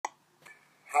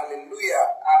Hallelujah.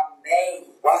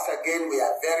 Amém. Once again, we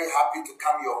are very happy to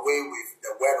come your way with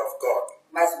the word of God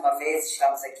Mais uma vez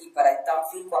estamos aqui para então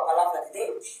vir com a palavra de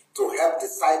Deus, to help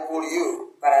disciple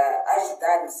you para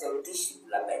ajudar no seu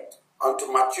discipulamento, unto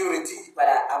maturity.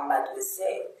 para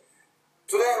amadurecer.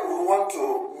 Today, we want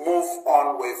to move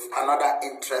on with another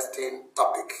interesting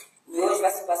topic. E hoje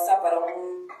vai se passar para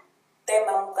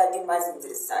tema um bocadinho mais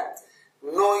interessante,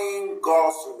 Knowing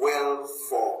God's will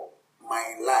for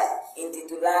my life.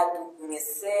 intitulado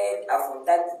Conhecer a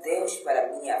vontade de Deus para a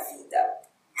minha vida.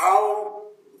 How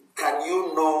can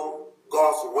you know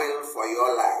God's will for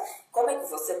your life? Como é que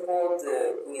você pode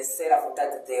conhecer a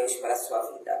vontade de Deus para a sua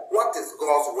vida? What is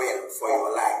God's will for your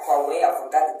life? Qual é a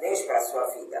vontade de Deus para a sua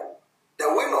vida? The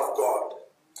will of God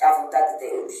A vontade de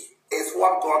Deus is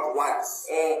what God wants.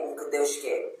 é o que Deus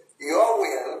quer. Your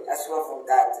will A sua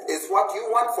vontade is what you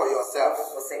want for é o yourself.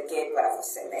 que você quer para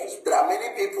você mesmo. There are many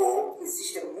people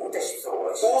Existem muitas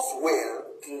pessoas whose will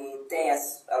que têm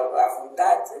a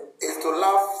vontade is to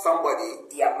love somebody,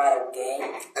 de amar alguém,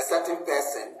 a certain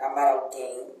person, amar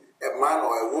alguém, a man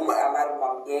or a woman, amar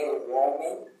uma mulher, um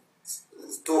homem,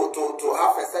 to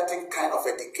have a certain kind of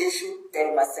education. ter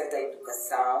uma certa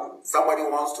educação. Somebody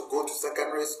wants to go to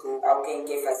secondary school Alguém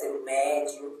quer fazer o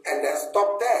médio and then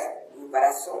stop there e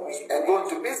para só mesmo and go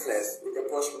into business. e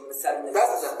depois começar o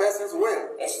That is negócio. a person's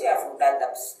will. Esta é a vontade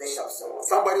desta pessoa.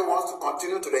 Somebody wants to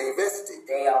continue to the university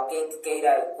Tem alguém que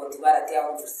queira continuar até a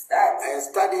universidade, and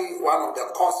study one of the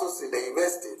courses in the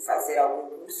university. fazer algum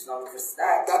curso na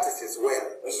universidade. That is his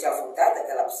will. Esta é a vontade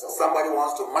daquela pessoa. Somebody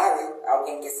wants to marry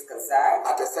Alguém quer se casar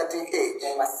at a certain com age.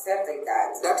 uma certa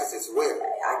idade. That is his will.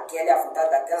 Aquela é a vontade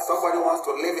daquela Somebody pessoa. wants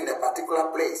to live in a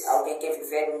particular place. Alguém quer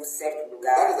viver em um certo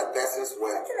That is lugar. the person's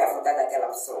will. Aquela é a vontade daquela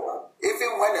pessoa.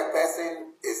 Even when a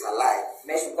person is alive,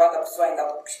 Mesmo quando a pessoa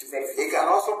ainda estiver he viva, can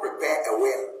also prepare a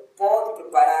will. pode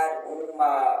preparar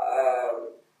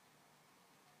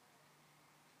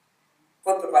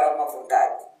uma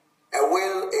vontade. A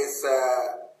will is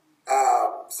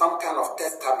some kind of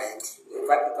testament Ele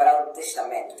vai preparar um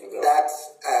testamento de Deus. that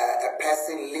a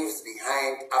person leaves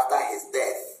behind after his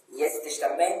death. E esse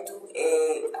testamento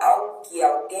é algo que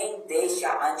alguém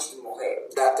deixa antes de morrer.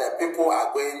 That people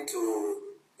are going to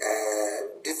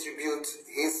distribute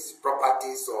his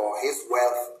properties or his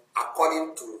wealth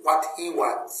according to what he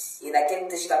wants. E naquele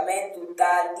testamento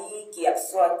está ali que a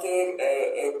pessoa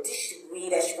quer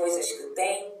distribuir as coisas que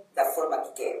tem da forma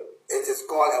que quer. It is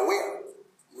called a will.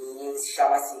 E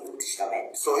chama-se um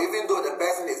testamento. So even though the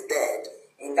person is dead,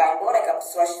 Então, embora que a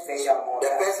pessoa esteja the morta,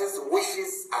 person's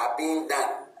wishes are being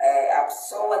done. a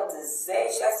pessoa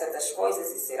deseja certas coisas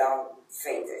e serão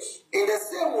feitas. In the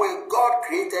same way, God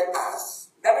created us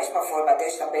Da mesma forma,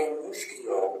 Deus também nos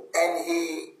criou and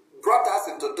he brought us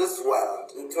into this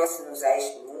world e trouxe-nos a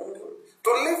este mundo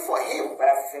to live for him.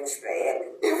 para vivermos para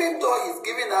Ele. Even though he's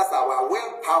given us our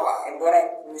willpower,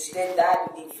 Embora nos tenha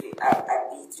dado livre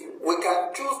arbítrio, we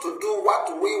can choose to do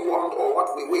what we want or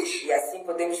what we wish. e assim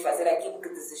podemos fazer aquilo que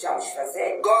desejamos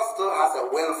fazer, God still has a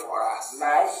will for us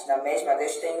mas na mesma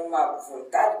Deus tem uma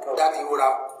vontade that he própria would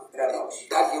have, para nós.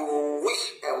 that he will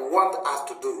wish and want us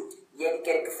to do E Ele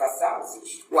quer que façamos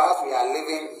isto. whilst we are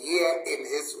living here in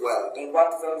his world,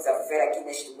 Enquanto vamos a viver aqui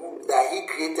neste mundo, that he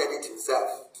created it himself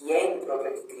que é Ele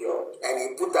próprio que criou, and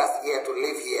he put us here to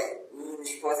live here e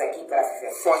nos pôs aqui para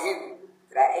viver for him.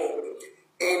 para Ele.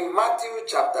 In Matthew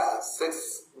chapter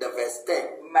 6, the verse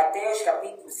 10, Mateus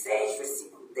capítulo 6,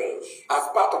 versículo 10. as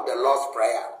part of the Lord's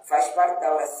Prayer, Faz parte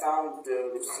da oração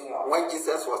do Senhor. when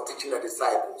Jesus was teaching the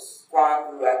disciples,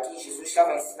 Quando aqui Jesus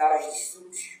estava a ensinar aos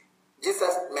discípulos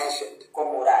Jesus mentioned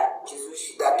como orar.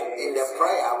 Jesus that in the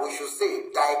prayer we should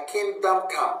say, Thy kingdom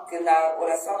come, que na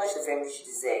oração nós devemos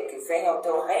dizer que venha o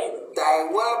teu reino, Thy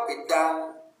will be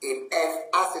done in earth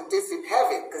as it is in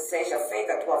heaven. que seja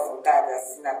feita a tua vontade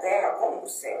assim na terra como no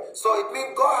céu. So it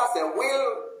means God has a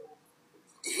will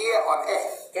here on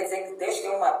earth. Quer dizer que Deus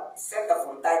tem uma certa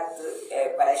vontade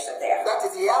para esta terra. That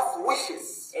is, He has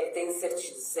wishes Ele tem certos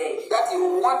desejos that He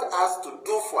will want us to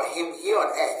do for Him here on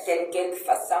earth. que Ele quer que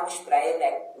façamos para Ele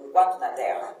enquanto na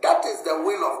terra. That is the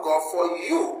will of God for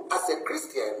you as a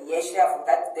Christian. E esta é a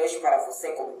vontade de Deus para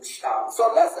você como cristão. So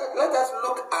let us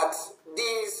look at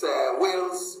these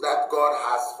wills that God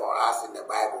has for us in the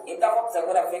Bible. Então vamos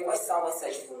agora ver quais são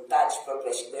essas vontades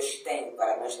próprias que Deus tem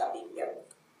para nós na Bíblia.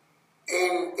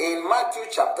 In Matthew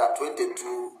chapter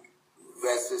 22,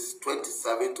 verses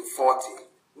 27 to 40,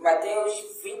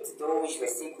 Mateus 22,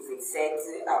 versículo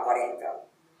 27 a 40.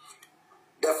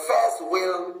 the first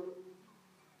will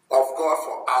of God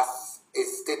for us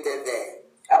is stated there.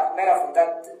 A primeira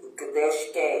vontade que Deus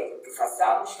quer que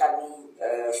façamos está ali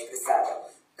expressada.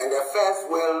 And the first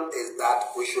will is that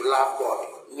we should love God.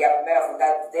 E a primeira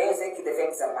vontade de Deus é que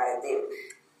devemos amar a Deus.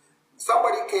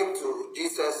 Somebody came to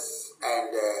Jesus and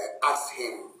asked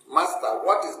him, Master,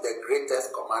 what is the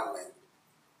greatest commandment?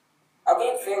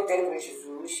 Alguém veio ter com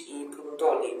Jesus e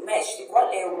perguntou-lhe, Mestre, qual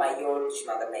é o maior dos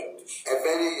mandamentos? A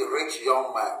very rich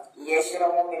young man. E este era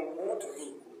homem muito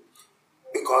rico.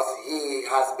 Because he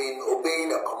has been obeying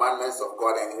the commandments of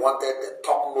God and he wanted the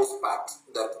topmost part,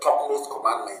 the topmost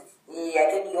commandment. E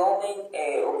aquele homem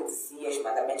obedecia os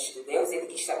mandamentos de Deus e ele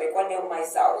quis saber qual é o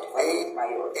mais alto, qual é o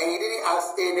maior. And he didn't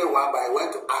ask anyone, but he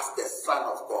went to ask the Son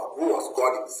of God, who was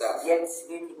God himself. E ele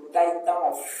decidiu perguntar então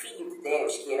ao Filho de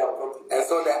Deus, que era o próprio Deus. And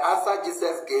so the answer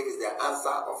Jesus gave is the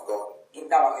answer of God.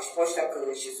 Então a resposta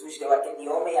que Jesus deu àquele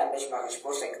homem é a mesma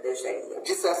resposta que Deus daria.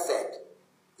 Jesus said,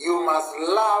 you must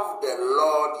love the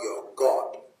Lord your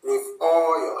God with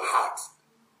all your heart,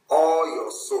 all your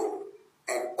soul,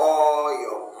 and all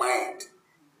your mind.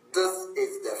 This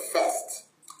is the first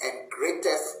and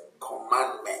greatest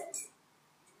commandment.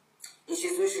 E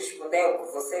Jesus respondeu que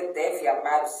você deve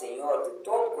amar o Senhor de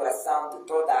todo o coração, de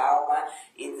toda a alma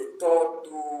e de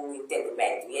todo o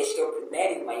entendimento. E este é o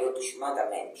primeiro e maior dos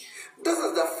mandamentos. This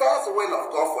is the first will of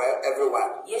God for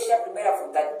everyone. E esta é a primeira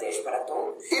vontade de Deus para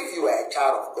todos. If you are a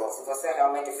child of God, Se você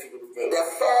realmente é filho de Deus, the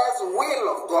first will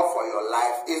of God for your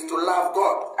life is to love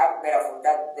God. a primeira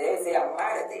vontade de Deus é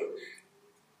amar a Deus.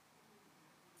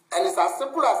 And it's as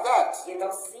simple as that. E é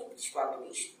tão simples quanto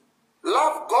isto.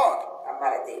 Love God.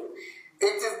 Amar a Deus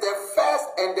It is the first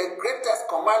and the greatest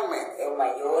commandment. é o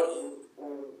maior e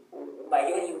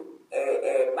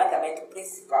mandamento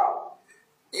principal.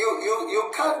 You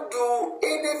can't do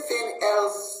anything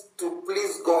else to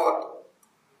please God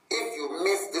if you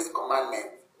miss this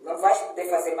commandment. Não vais poder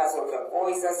fazer mais outra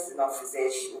coisa se não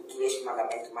fizeres o que este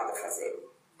mandamento manda fazer.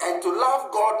 And to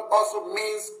love God also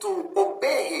means to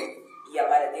obey Him. E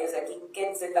amar a Deus aqui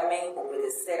quer dizer também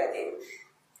obedecer a Deus.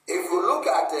 If you look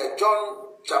at John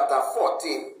chapter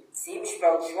 14, Se irmos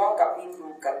para o João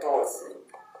capítulo 14,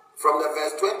 from the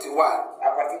verse 21,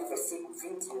 a partir do versículo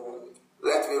 21,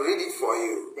 let me read it for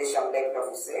you. deixa-me ler para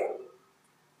você.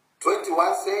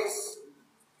 21 says,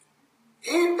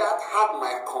 He that hath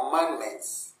my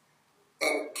commandments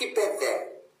and keepeth them,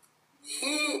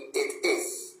 he it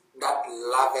is that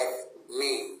loveth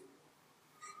me.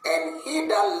 And he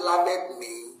that loveth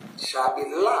me shall be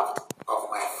loved of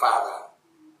my Father,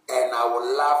 and I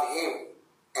will love him,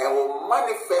 and will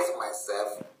manifest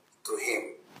myself to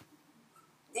him.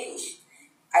 Diz,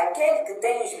 aquele que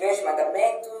tem os meus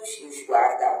mandamentos e os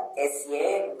guarda, esse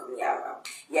é o que me ama.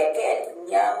 E aquele que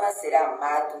me ama será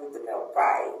amado de meu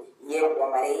Pai, e eu o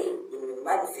amarei e me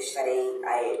manifestarei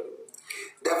a ele.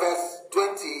 The verse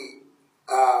 22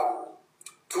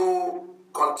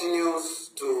 continues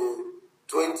to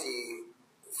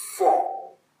 24.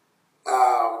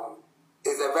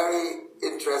 It's a very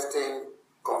interesting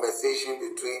conversation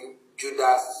between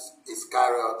Judas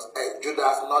Iscariot,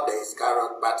 Judas, not the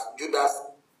Iscariot, but Judas,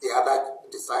 the other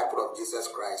disciple of Jesus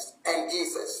Christ, and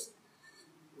Jesus.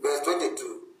 Verse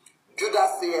 22,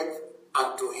 Judas saith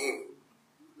unto him,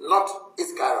 not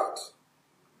Iscariot,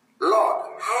 Lord,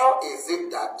 how is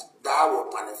it that thou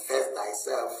wilt manifest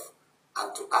thyself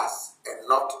unto us, and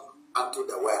not unto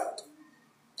the world?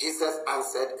 Jesus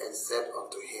answered and said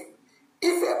unto him,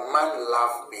 If a man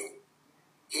love me,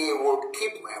 he will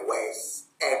keep my words,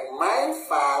 and my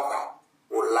Father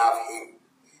will love him,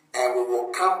 and we will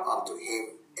come unto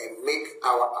him and make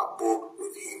our abode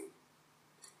with him.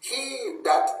 He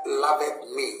that loveth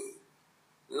me,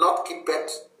 not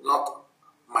keepeth not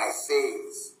my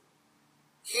sayings.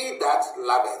 He that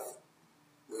loveth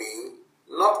me,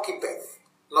 not keepeth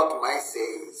not my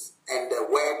sayings, and the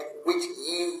word which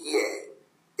ye hear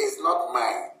is not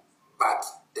mine, but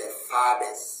the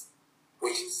Father's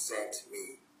which sent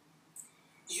me.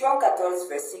 João 14,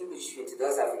 versículos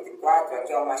 22 a 24,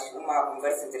 aqui é uma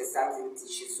conversa interessante entre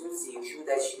Jesus e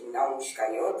Judas, não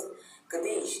Iscariote, que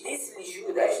diz, disse-lhe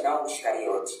Judas, não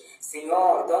Iscariote,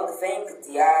 Senhor, de onde vem que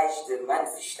te has de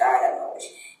manifestar a nós,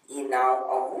 e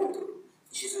não ao mundo?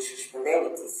 Jesus respondeu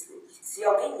e disse-lhe, se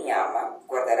alguém me ama,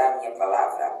 guardará a minha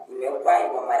palavra, e meu Pai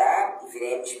o amará, e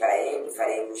viremos para ele e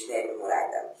faremos nele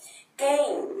morada.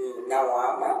 Quem me não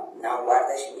ama, não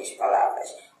guarda as minhas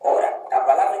palavras. Ora, a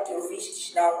palavra que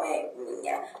ouvistes não é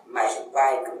minha, mas o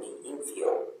Pai que me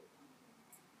enviou.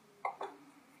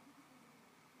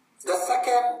 The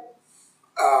second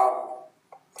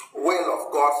will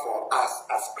of God for us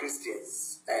as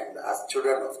Christians and as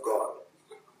children of God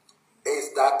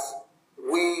is that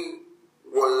we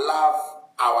will love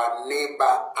our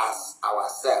neighbor as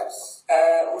ourselves.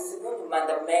 O segundo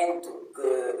mandamento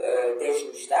que Deus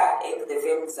nos dá é que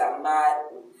devemos amar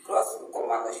o próximo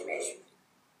como a nós mesmos.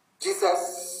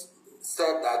 Jesus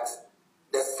said that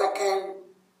the second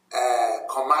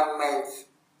commandment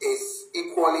is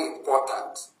equally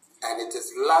important, and it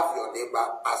is love your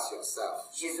neighbor as yourself.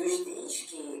 Jesus diz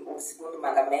que o segundo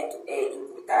mandamento é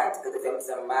importante, que devemos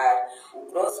amar o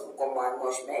próximo como a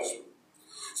nós mesmos.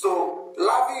 So,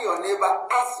 loving your neighbor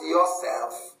as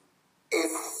yourself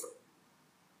is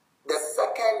the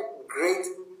second great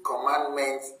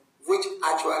commandment, which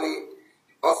actually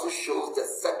also shows the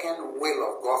second will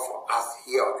of God for us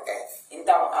here on earth.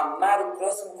 Então, amar o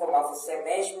próximo como a você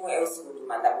mesmo é o segundo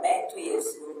mandamento, e é o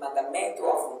segundo mandamento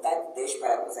a vontade de Deus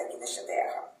para nós aqui nesta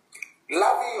terra.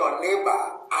 Loving your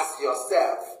neighbor as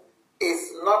yourself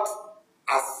is not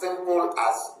as simple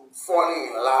as falling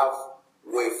in love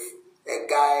with a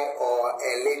guy or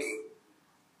a lady.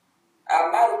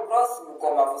 Amar o próximo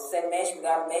como a você mesmo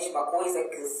é a mesma coisa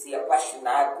que se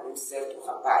apaixonar por um certo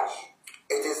rapaz.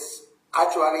 It is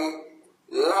actually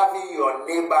loving your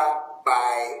neighbor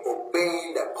by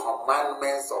obeying the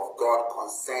commandments of God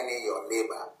concerning your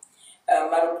neighbor.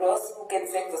 Amar o próximo quer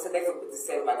dizer que você deve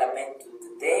obedecer o mandamento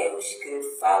de Deus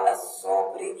que fala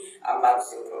sobre amar o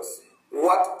seu próximo.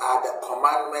 What are the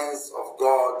commandments of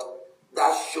God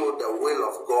that show the will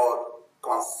of God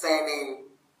concerning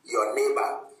your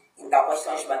neighbor? Então, quais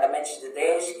são os mandamentos de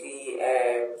Deus que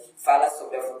fala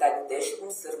sobre a vontade de Deus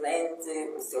concernente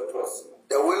o seu próximo?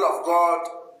 The will of God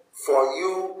for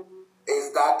you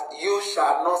is that you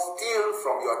shall not steal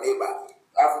from your neighbor.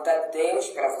 A vontade de Deus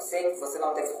para você é que você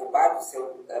não deve roubar do seu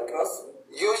próximo.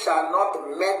 You shall not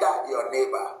murder your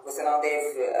neighbor. Você não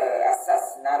deve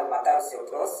assassinar ou matar o seu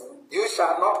próximo. You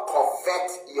shall not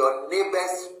covet your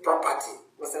neighbor's property.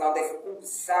 Você não deve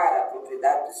cobiçar a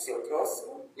propriedade do seu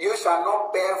próximo. You shall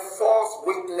not bear false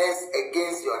witness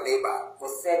against your neighbor.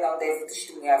 Você não deve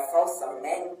testemunhar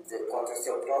falsamente contra o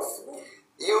seu próximo.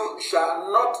 You shall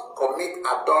not commit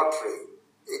adultery.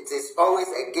 It is always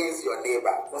against your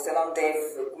neighbor. Você não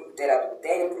deve cometer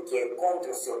adultério porque é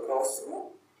contra o seu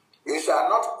próximo. You shall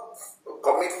not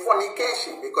commit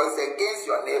fornication because it's against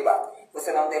your neighbor.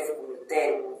 Você não deve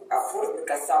cometer a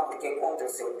fornicação porque é contra o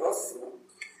seu próximo.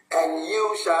 And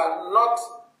you shall not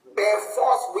bear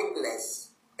false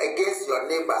witness against your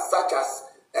neighbor, such as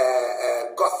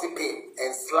gossiping and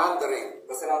slandering.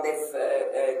 Você não deve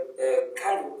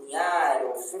caluniar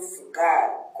ou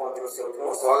fofocar contra o seu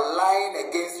próximo. Or lying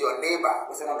against your neighbor.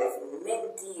 Você não deve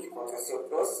mentir contra o seu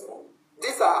próximo.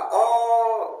 These are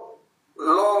all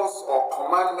laws or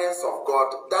commandments of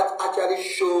God that actually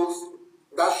show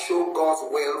God's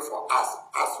will for us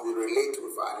as we relate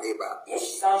with our neighbor.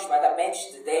 Estes são os mandamentos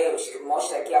de Deus que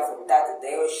mostram aqui a vontade de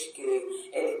Deus que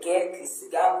Ele quer que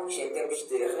sigamos em termos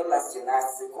de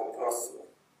relacionar-se com o próximo.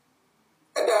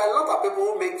 And there are a lot of people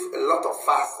who make a lot of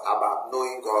fuss about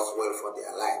knowing God's will for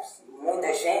their lives.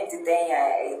 Muita gente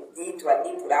tem dito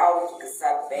ali por alto que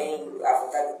sabe bem a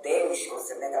vontade de Deus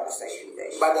concernente às nossas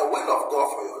vidas. But the will of God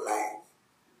for your life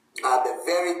are the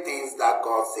very things that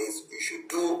God says you should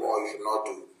do or you should not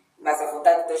do. Mas a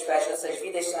vontade de Deus para as nossas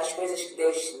vidas são as coisas que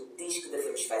Deus diz que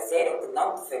devemos fazer ou que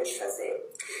não devemos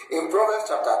fazer. In Proverbs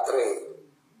chapter 3,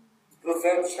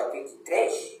 Provérbios capítulo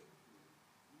 3,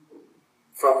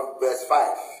 from verse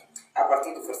 5, a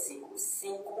partir do versículo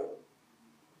 5,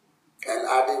 and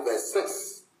adding verse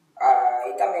 6,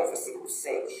 e também o versículo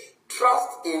 6.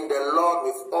 trust in the Lord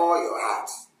with all your heart.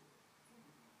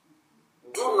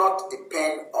 Do not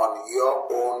depend on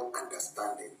your own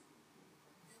understanding.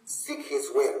 Seek His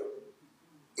will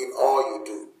in all you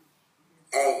do,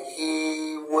 and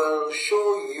He will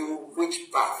show you which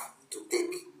path to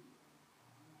take.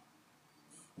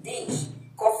 Diz,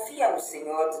 confia no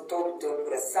Senhor de todo o teu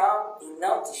coração e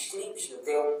não te estribes no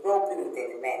teu próprio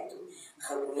entendimento.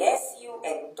 Reconhece-o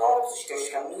em todos os teus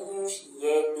caminhos e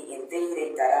Ele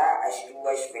endireitará as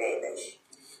tuas veredas.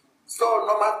 So,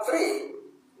 number 3,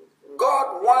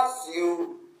 God wants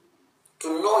you to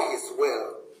know His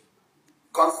will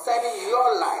concerning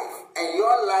your life, and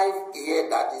your life here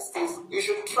that it says you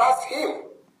should trust Him.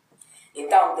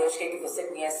 Então, Deus quer que você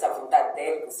conheça a vontade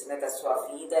dEle concernente a sua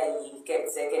vida e quer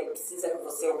dizer que Ele precisa que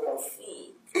você o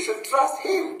confie. You should trust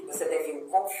Him Você deve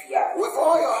confiar with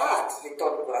all your heart. de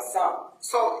todo o coração.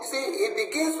 So, you see, it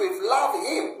begins with love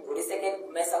Him. Por isso é que Ele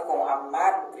começa com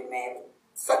amar o primeiro.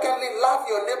 Secondly, love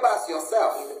your neighbor as E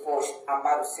yourself. depois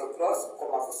amar o seu próximo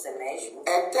como a você mesmo.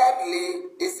 And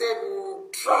thirdly, He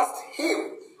said, trust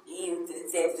Him E o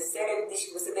terceiro, Ele diz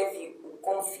que você deve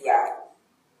confiar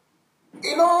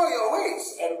in all your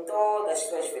ways. em em todas as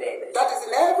suas veredas. That is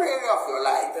in every area of your Em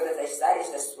life. todas as áreas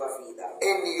da sua vida.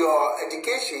 In your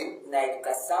education, Na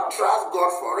educação, trust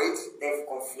God for it. deve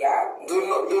confiar em Do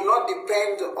Deus. not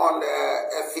depend on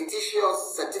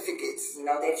fictitious certificates.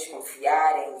 Não deves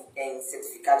confiar em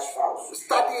certificados falsos.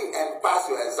 Study and pass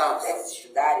your exams. Deves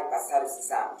estudar e passar os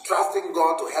exames. Trusting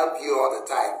God to help you all the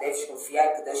time. Deves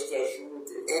confiar que Deus te ajude.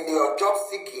 In your job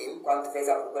seeking, Quando estiveres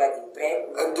à procura de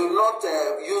emprego, do not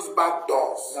use back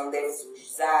doors. não deves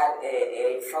usar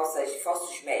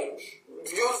falsos meios.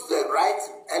 Use the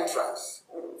right entrance.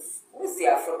 Use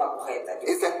a forma correta.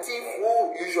 It's a thief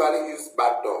who usually use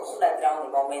back doors. Ladrão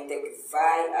normalmente é que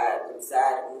vai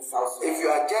usar falso If meio. you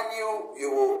are genuine,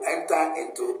 you will enter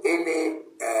into any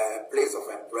place of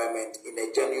employment in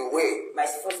a genuine way. Mas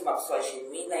se fosse uma pessoa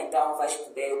genuína, então vais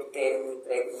poder obter um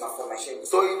emprego de uma forma genuína.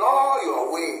 So in all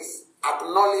your ways,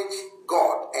 acknowledge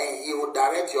God and He will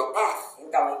direct your path.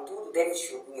 Então, em tudo, deves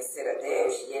reconhecer a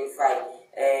Deus e Ele vai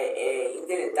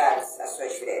endireitar as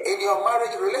suas veredas. In your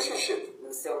marriage relationship,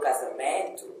 No seu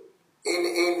casamento,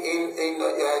 in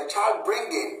child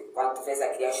bringing, quando estiveres a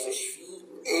criar os teus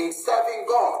filhos, in serving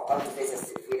God, quando estiveres a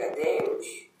servir a Deus,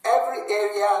 every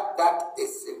area that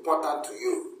is important to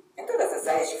you, em todas as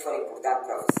áreas que forem importantes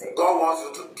para você, God wants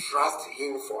you to trust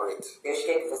Him for it, Deus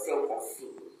quer que você o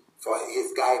confie for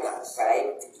His guidance. para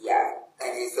Ele te guiar.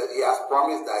 And He said He has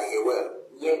promised that He will.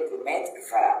 E Ele promete que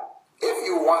fará. If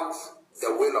you want the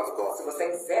will of Se God, você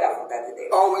quiser a vontade de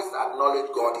Deus, always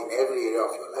acknowledge God in every area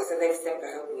of your life. você deve sempre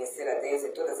reconhecer a Deus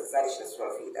em todas as áreas da sua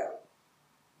vida.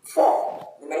 4.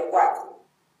 Número 4.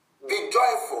 Be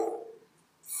joyful,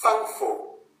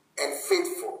 thankful, and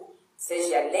faithful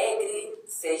Seja alegre,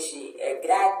 seja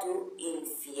grato e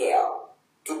fiel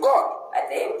to God. a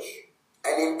Deus.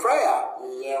 And in prayer,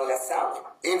 E em oração,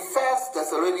 in 1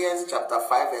 Thessalonians chapter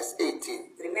 5 verse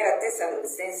 18, 1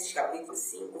 Tessalonicenses capítulo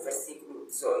 5, versículo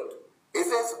 18. it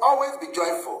says, always be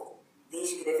joyful,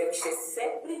 Diz que devemos ser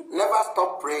sempre never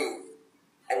stop praying,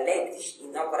 alegres e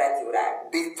não parar de orar.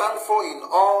 be thankful in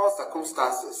all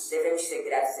circumstances, Devemos ser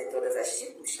gratos em todas as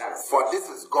circunstâncias. for this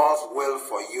is God's will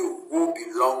for you who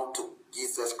belong to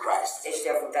Jesus Christ. Esta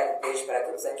é a vontade de Deus para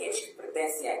todos aqueles que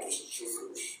pertencem a Cristo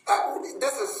Jesus.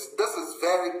 This is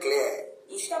very clear.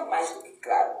 Isto é mais do que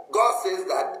claro. God says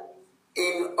that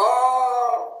in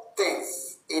all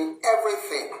things, in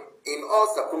everything, in all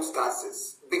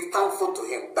circumstances, be thankful to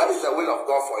Him. That is the will of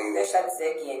God for you. Deus está a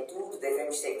dizer que em tudo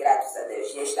devemos ser gratos a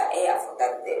Deus. E esta é a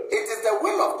vontade de Deus. It is the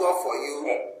will of God for you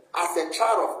as a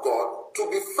child of God to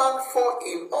be thankful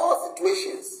in all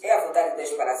situations. É a vontade de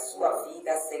Deus para a sua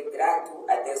vida ser grato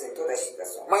a Deus em todas as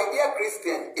situações. My dear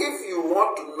Christian, if you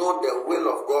want to know the will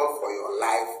of God for your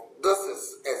life, this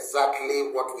is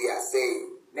exactly what we are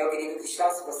saying. Meu querido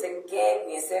cristão, se você quer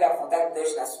conhecer a vontade de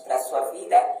Deus para a sua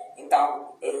vida,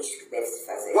 então é isto que deve se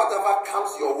fazer. Whatever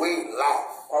comes your way in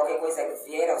life, Qualquer coisa que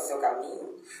vier ao seu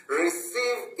caminho,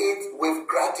 receive it with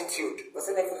gratitude.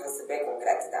 você deve receber com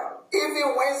gratidão.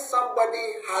 Even when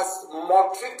somebody has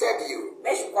maltreated you,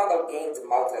 Mesmo quando alguém te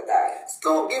maltratar,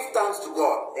 still give thanks to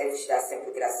God. deves dar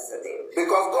sempre graças a Deus.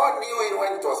 Because God knew it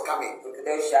when it was coming. Porque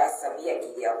Deus já sabia que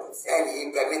iria acontecer. And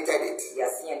He permitted it. E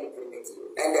assim Ele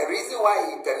permitiu. And the reason why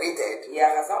He permitted E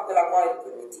a razão pela qual Ele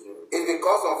permitiu is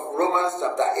because of Romans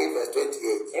chapter 8 verse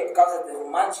 28. é por causa de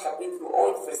Romanos capítulo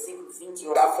 8, versículo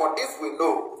 28. That for this we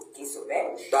know Que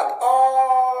sabemos that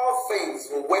all things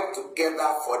will work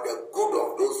together for the good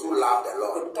of those who love the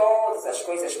Lord que todas as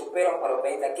coisas cooperam para o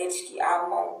bem daqueles que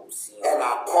amam o Senhor. and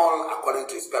are called according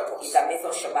to His E purpose. também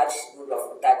são chamados segundo a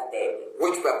vontade dele.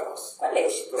 Which purpose? Qual é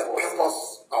este The propósito?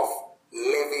 purpose of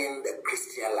living the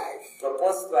Christian life. O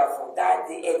propósito da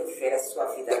vontade é viver a sua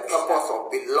vida The cristã. purpose of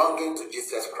belonging to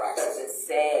Jesus Christ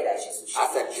Pertencer a Jesus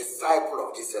as a Cristo. disciple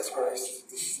of Jesus Como Christ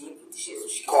discípulo de Jesus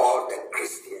Cristo. called the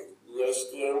Christian. E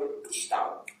este é o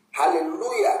cristão.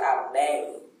 Hallelujah.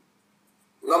 Amém.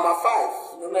 Number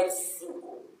 5. Número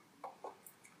 5.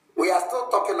 We are still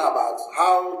talking about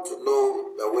how to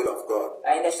know the will of God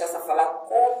Ainda estás a falar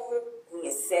como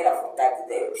conhecer a vontade de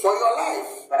Deus for your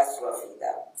life, para a sua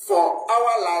vida. for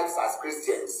our lives as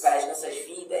Christians. Para as nossas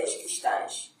vidas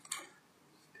cristãs.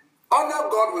 Honor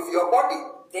God with your body.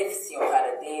 Deve-se honrar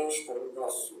a Deus com o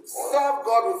nosso corpo. Serve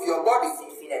God with your body.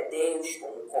 Servir a Deus com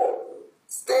o corpo.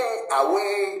 Stay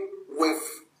away with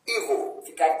evil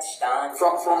Ficar distante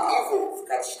From do mal. evil.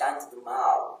 Ficar distante do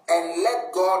mal. and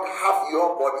let God have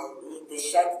your body E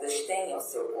deixar que Deus tenha o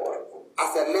seu corpo.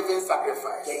 as a living Que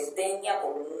sacrifice. Ele tenha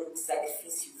como um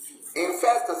sacrifício vivo. In 1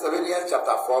 Thessalonians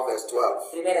chapter 4 verse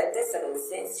 12, 1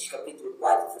 Tessalonicenses capítulo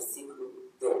 4, versículo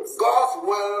 12. God's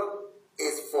will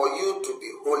is for you to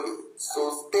be holy,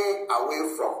 so stay away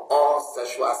from all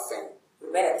sexual sin.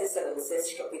 1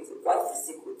 Tessalonicenses capítulo 4,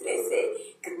 versículo 3 é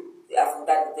que a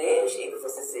vontade de Deus é que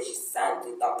você seja santo,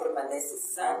 então permaneça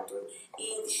santo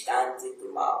e distante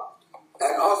do mal.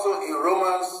 And also in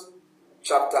Romans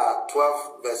chapter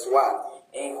 12, verse 1,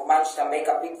 Em Romanos também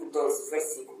capítulo 12,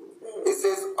 versículo 1, it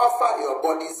says, offer your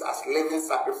bodies as living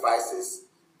sacrifices,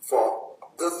 for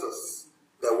this is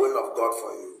the will of God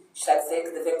for you. está a dizer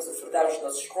que devemos ofertar os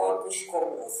nossos corpos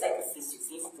como um sacrifício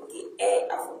vivo, porque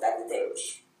é a vontade de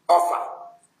Deus. Offer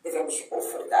Devemos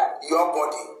ofertar your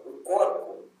body o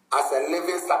corpo as a living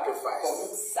como um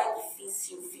sacrifice,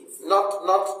 sacrifício vivo,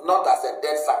 not as a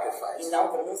dead e sacrifice, não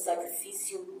como um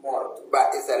sacrifício morto,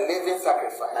 but it's a living mas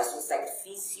sacrifice, um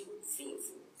sacrifício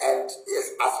vivo. and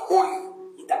is as holy.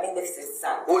 E também deve ser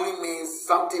santo. Holy means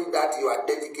something that you are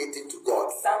dedicating to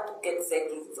God, Santo quer dizer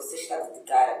que você está a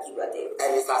dedicar aquilo a Deus.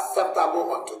 and it's acceptable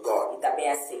unto God. E também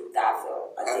é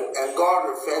aceitável a Deus. And God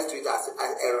refers to it as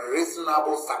a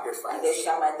reasonable E Deus sacrifice.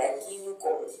 chama daquilo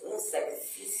como um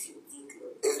sacrifício digno.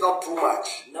 It's not too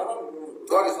much. Não é muito.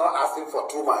 God is not asking for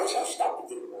too Deus much. não está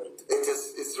pedindo muito.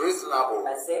 It's reasonable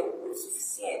Mas é o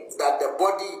suficiente. that the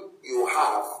body you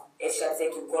have, Ele está a dizer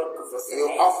que o corpo que você you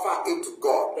tem offer it to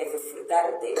God. deve ofertar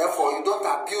a Deus. Therefore, you don't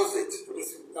abuse it. Por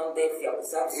isso, não deve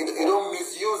abusar do seu You corpo. don't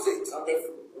misuse it. Não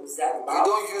deve usar You mal.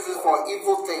 don't use it for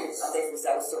evil things, Não deve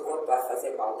usar o seu corpo para fazer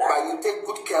but maldade. you take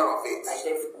good care of it Mas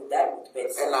deve cuidar muito bem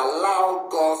do seu and corpo. allow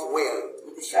God's will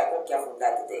E deixar com que a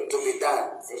vontade de to Deus be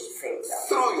done seja feita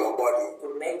through your body.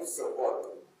 por meio do seu corpo.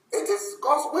 It is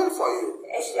God's will for you.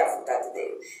 Esta é a vontade de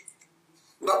Deus.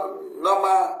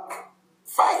 Number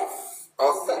 5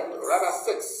 or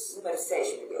 6. Número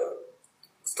 6, melhor.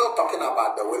 Still talking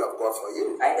about the will of God for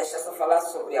you. Ainda está a falar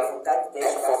sobre a vontade de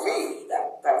Deus And para for a sua me. vida,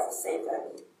 para você e para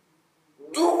mim.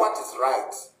 Do what is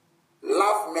right,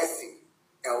 love mercy,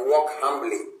 and walk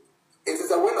humbly. It is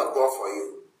the will of God for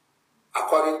you,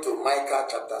 according to Micah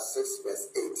chapter 6, verse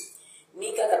 8.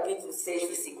 Mica capítulo 6,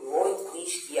 versículo 8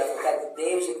 diz que a vontade de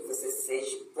Deus é que você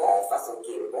seja bom, faça o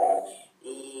que é bom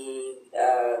e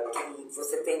que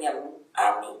você tenha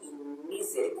ame e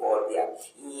misericórdia.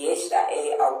 E esta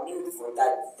é a humilde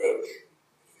vontade de Deus.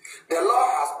 The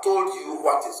Lord has told you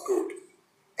what is good,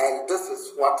 and this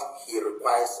is what He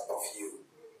requires of you.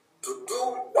 To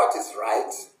do what is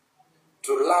right,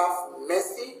 to love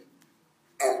mercy,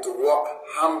 and to walk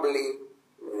humbly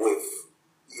with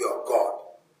your God.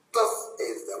 This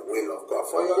is the will of God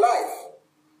for your life.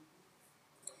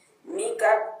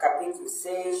 Mica capítulo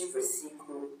 6,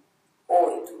 versículo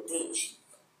 8 diz: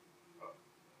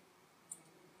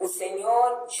 O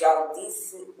Senhor já o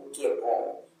disse o que é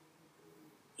bom,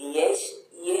 e é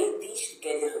disto que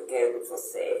Ele requer de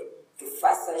você, que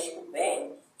faças o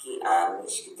bem, que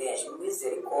ames, que tenhas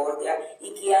misericórdia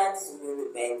e que andes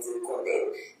humildemente com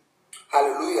Deus.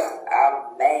 Hallelujah.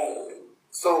 Amém.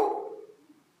 So,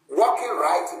 walking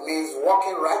right means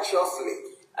walking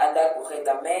righteously, Andar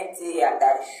corretamente e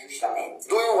andar justamente.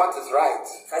 doing what is right.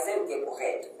 Fazer o que é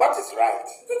correto. What is right?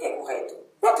 O que é correto?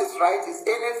 What is right is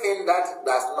anything that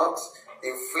does not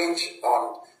infringe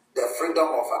on the freedom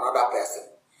of another person.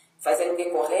 Fazer o que é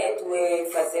correto é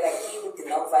fazer aquilo que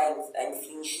não vai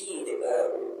infringir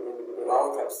a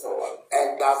outra pessoa.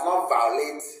 And does not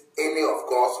violate any of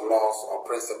God's laws or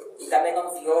principles. E também não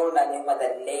viola nenhuma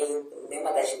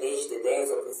das leis de Deus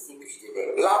ou princípios de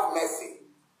Deus. Love mercy.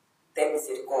 Ter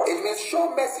misericórdia. It means show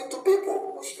mercy to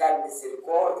people. Mostrar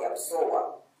misericórdia à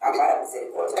pessoa. Amar a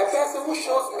misericórdia. A person who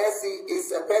shows mercy is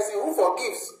a person who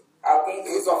forgives Alguém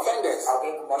his offenders.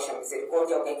 Alguém que mostra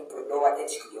misericórdia, alguém que perdoa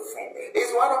aqueles que lhe ofendem.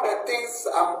 It's one of the things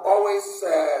I'm always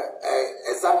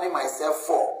examining myself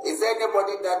for. Is there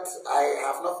anybody that I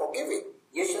have not forgiven?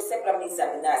 E eu estou sempre a me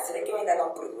examinar. Será que eu ainda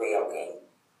não perdoei alguém?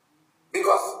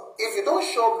 Because if you don't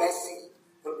show mercy,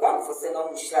 Porque quando você não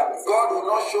mostrar God misericórdia, will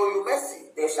not show you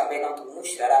mercy. Deus também não te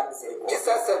mostrará misericórdia.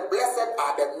 Jesus said, blessed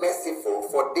are the merciful,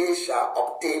 for they shall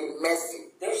obtain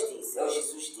mercy. Deus disse, ou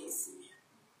Jesus disse,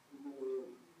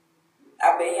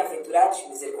 há bem-aventurados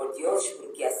misericordiosos,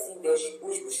 porque assim Deus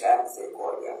os mostrará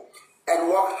misericórdia. And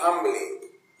walk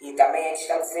humbly. E também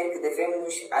está a dizer que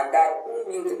devemos andar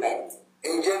humildemente.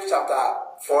 In James chapter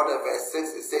 4, verse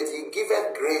 6, it says, He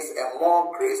giveth grace and more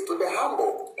grace to the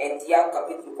humble. Em Tiago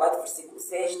capítulo 4, versículo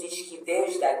 6, diz que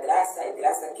Deus dá graça e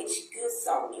graça àqueles que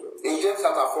são humildes. In James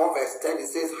chapter 4, verse 10, it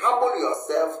says, Humble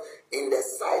yourself in the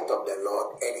sight of the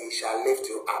Lord, and He shall lift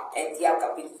you up. Em Tiago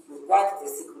capítulo 4,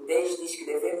 versículo 10, diz que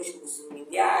devemos nos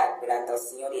humilhar perante ao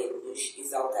Senhor e Ele nos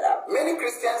exaltará. Many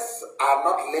Christians are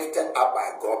not lifted up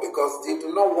by God because they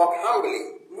do not walk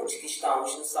humbly. Muitos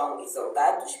cristãos não são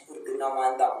exaltados porque não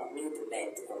andam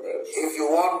humildemente com Deus. If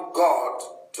you want God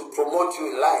to promote you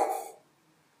in life,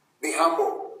 be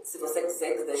humble. Se você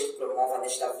quiser que Deus te promova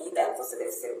nesta vida, você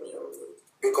deve ser humilde.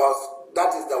 Because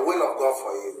that is the will of God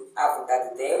for you. A vontade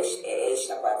de Deus é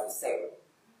esta para você.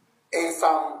 In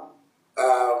Psalm,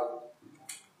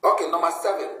 number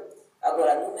 7.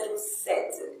 Agora, número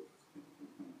 7.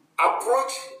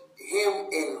 Approach him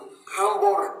in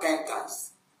humble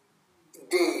repentance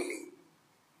daily.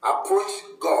 Approach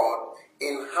God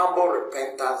in humble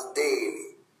repentance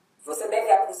daily. Você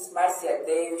deve aproximar-se a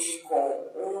Deus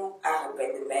com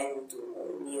arrependimento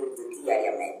humilde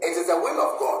diariamente. It is the will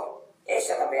of God.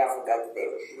 Esta também é a vontade de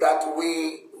Deus. That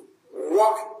we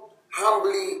walk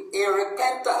humbly in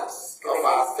repentance of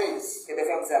our sins. Que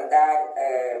devemos andar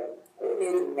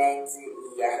humildemente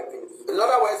e arrependidos. In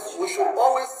other words, we should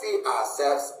always see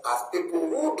ourselves as people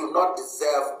who do not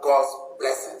deserve God's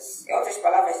blessings. Em outras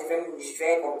palavras, devemos nos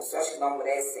ver como pessoas que não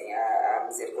merecem a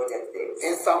misericórdia de Deus.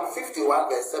 In Psalm 51,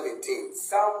 verse 17,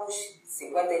 Salmos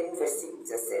 51, versículo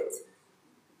 17.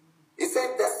 It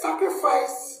said, the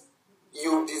sacrifice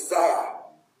you desire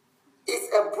is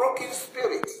a broken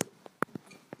spirit.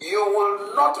 You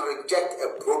will not reject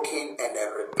a broken and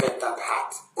a repentant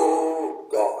heart. Oh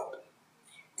God.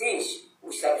 Diz,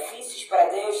 os sacrifícios para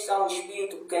Deus são um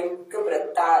espírito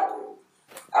quebrantado.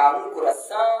 Há um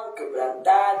coração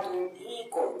quebrantado e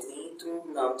contrito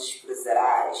não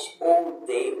desprezarás, oh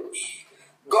Deus.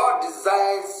 God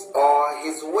desires, or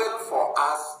His will for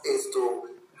us is to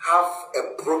have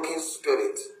a broken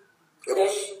spirit.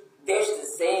 Deus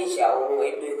deseja, ou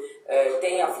Ele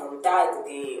tem a vontade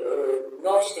de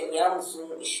nós tenhamos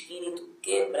um espírito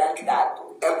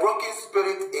quebrantado. A broken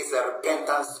spirit is a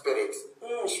repentant spirit.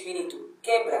 Um espírito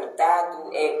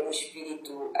quebrantado é um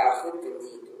espírito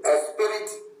arrependido. A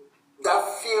spirit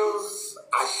that feels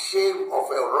ashamed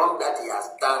of a wrong that he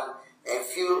has done and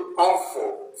feel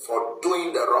awful for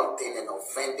doing the wrong thing and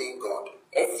offending God.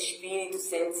 Esse espírito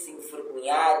sente-se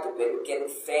envergonhado pelo que ele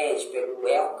fez, pelo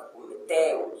erro que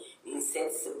cometeu e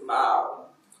sente-se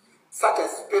mal. Such a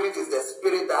spirit is the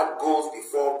spirit that goes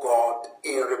before God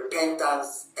in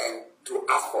repentance and to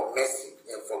ask for mercy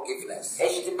and forgiveness.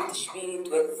 Este tipo de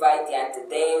espírito é que vai diante de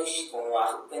Deus com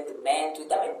arrependimento e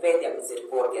também pede a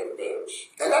misericórdia de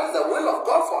Deus. And that is the will of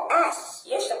God for us.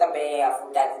 E esta também é a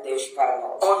vontade de Deus para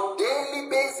nós. On daily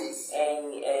basis.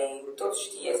 Em todos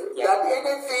os dias. That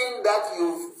anything that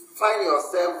you find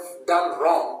yourself done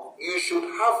wrong, you should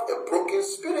have a broken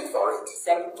spirit for it.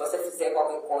 Sempre que você fizer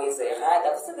qualquer coisa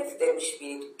errada, você deve ter um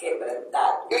espírito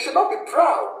quebrantado. You should not be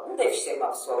proud. Não deve ser uma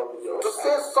pessoa orgulhosa. To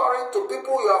say sorry to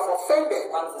people you have offended.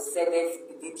 Quando você deve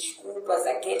pedir desculpas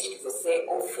àqueles que você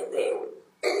ofendeu.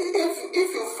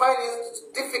 If you find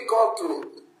it difficult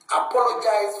to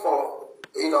apologize for,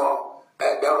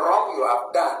 the wrong you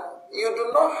have done, you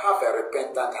do not have a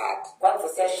repentant heart. Quando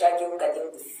você achar que é um bocadinho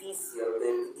difícil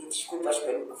de pedir desculpas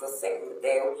pelo que você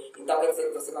cometeu, então quer dizer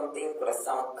que você não tem um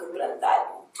coração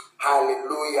quebrantado.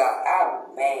 Hallelujah.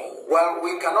 Amém. Well,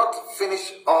 we cannot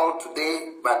finish all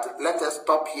today, but let us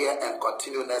stop here and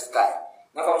continue next time.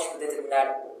 Não vamos poder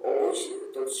terminar hoje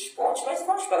todos os pontos, mas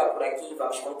vamos parar por aqui e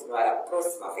vamos continuar a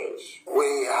próxima vez.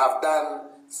 We have done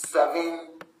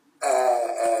 7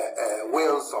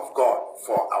 wills of God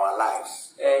for our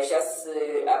lives. Já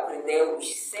se aprendeu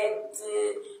os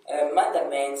 7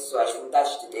 mandamentos, as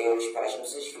vontades de Deus para as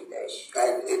nossas vidas.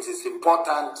 And it is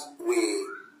important we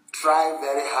try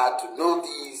very hard to know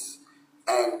these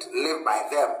and live by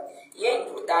them. E é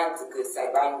importante que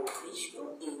saibamos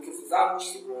Cristo e que vivamos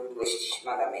segundo estes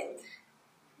mandamentos.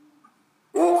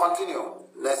 We will continue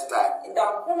next time.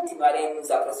 Então, continuaremos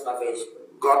a próxima vez.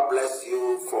 God bless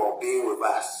you for being with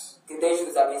us. Que Deus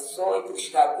nos abençoe por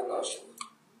estar conosco.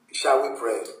 Shall we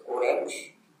pray? Oremos.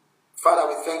 Father,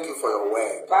 we thank you for your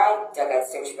word. Pai, te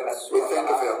agradecemos pela sua We thank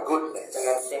you for palavra. your goodness, Te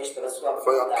agradecemos pela sua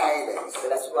for your bondade, kindness,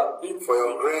 pela sua for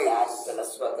your benignidade, grace, pela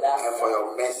sua graça and for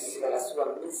your e mercy. pela sua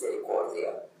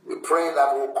misericórdia. We pray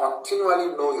that we'll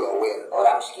continually know your will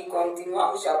Oramos que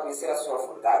continuamos a conhecer a sua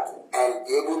vontade and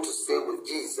be able to say with e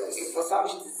Jesus,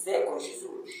 possamos dizer com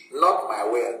Jesus not my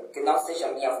will, que não seja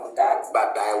a minha vontade,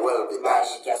 but thy will be done.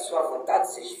 mas que a sua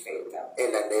vontade seja feita.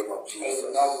 In the name of Em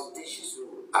Jesus. nome de Jesus.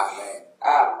 Amen.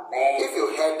 Amém. If you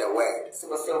heard the word, Se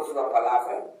você ouviu a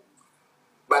palavra,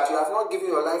 but you have not given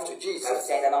your life to mas Jesus,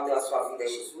 você ainda não deu a sua vida a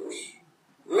Jesus,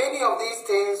 many of these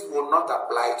things will not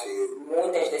apply to you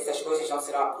muitas dessas coisas não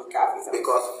serão aplicáveis a você.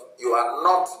 because you are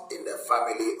not in the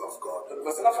family of God. Porque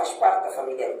você não faz parte da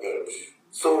família de Deus.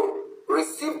 So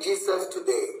receive Jesus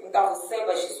today Então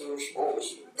receba Jesus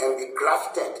hoje and be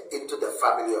grafted into the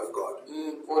family of God.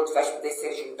 e vais poder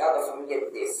ser juntado à família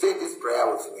de Deus. Say this prayer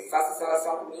with me. Faça essa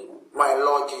oração comigo. My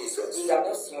Lord Jesus, Diga,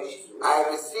 meu Senhor Jesus, I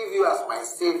receive you as my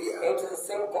Savior eu te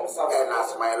recebo como and Salvador,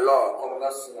 as my Lord como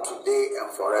meu Senhor, today and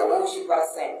forever. hoje e para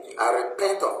sempre. I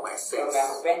repent of my Eu sins. me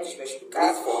arrependo dos meus Please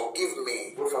pecados. forgive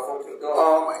me Por favor, perdoa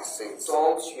all my sins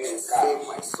todos os meus and save my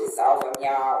pecados. soul. Salva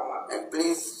minha alma. And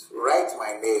please write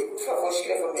my name Por favor,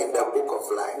 escreva meu in the nome book of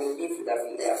no life livro da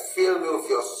vida. and fill me with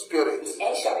your spirit E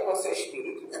encha-me com seu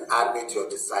Espírito. and add me to your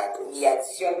disciples E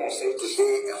adicione aos seus discípulos.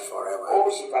 today and forever.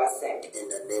 Hoje e para sempre. In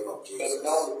the name of Em Jesus.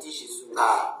 nome de Jesus.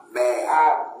 Amen.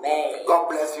 Amém. God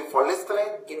bless you for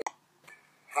listening.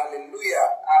 Hallelujah.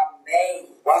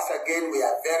 Amém. Once again, we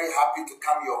are very happy to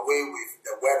come your way with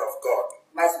the word of God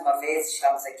Mais uma vez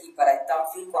estamos aqui para então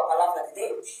vir com a palavra de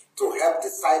Deus, to help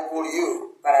disciple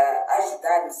you para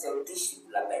ajudar no seu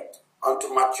discipulamento, unto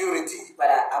maturity.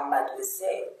 para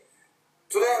amadurecer.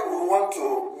 Today we want to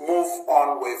move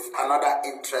on with another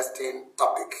interesting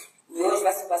topic. E hoje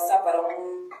vai se passar para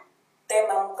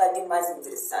tema bocadinho mais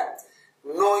interessante,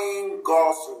 Knowing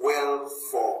God's will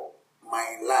for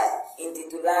my life.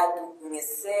 intitulado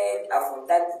Conhecer a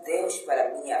vontade de Deus para a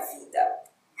minha vida.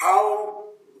 How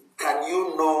can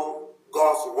you know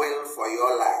God's will for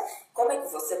your life? Como é que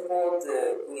você pode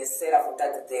conhecer a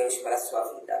vontade de Deus para a sua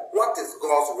vida? What is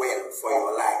God's will for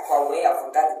your life? Qual é a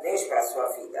vontade de Deus para a sua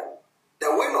vida? The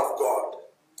will of God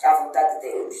A vontade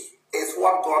de Deus is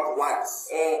what God wants.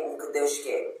 é o que Deus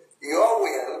quer. Your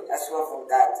will A sua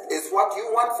vontade is what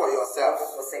you want for é o yourself.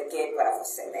 que você quer para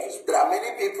você mesmo. There are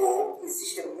many people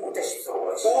Existem muitas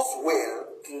pessoas whose will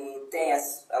que têm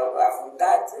a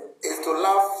vontade is to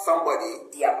love somebody,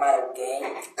 de amar alguém,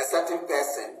 a certain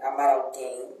person, amar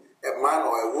alguém, a man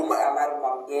or a woman, amar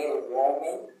uma mulher, um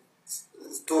homem,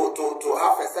 to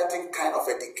have a certain kind of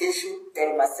education. ter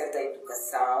uma certa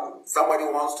educação. Somebody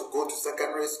wants to go to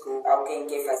secondary school Alguém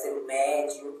quer fazer o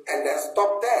médio and then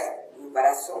stop there e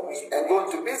para só mesmo and go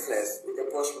into business. e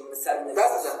depois começar o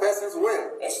That is negócio. a person's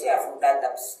will. Esta é a vontade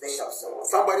desta pessoa.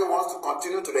 Somebody wants to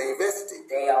continue to the university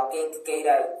Tem alguém que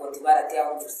queira continuar até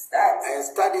a universidade, and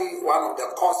study one of the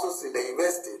courses in the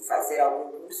university. fazer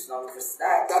algum curso na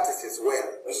universidade. That is his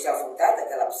will. Esta é a vontade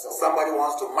daquela pessoa. Somebody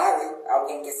wants to marry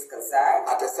Alguém quer se casar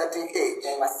at a certain com age.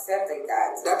 uma certa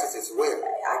idade. That is his will.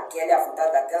 Aquela é a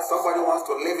vontade daquela Somebody pessoa. wants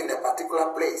to live in a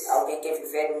particular place. Alguém quer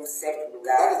viver num certo That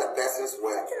lugar. is a person's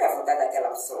will. Aquela é a vontade daquela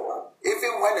pessoa.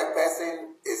 Even when a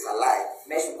person is alive,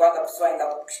 Mesmo quando a pessoa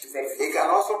ainda estiver he viva, can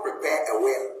also prepare a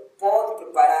will.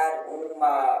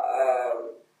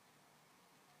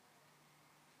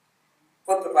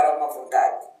 pode preparar uma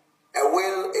vontade. A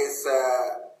will is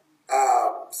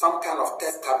some kind of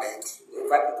testament Ele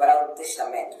vai preparar um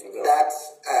testamento de Deus. that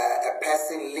a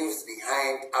person leaves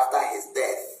behind after his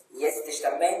death. E esse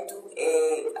testamento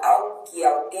é algo que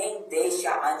alguém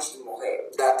deixa antes de morrer.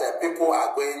 That people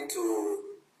are going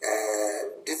to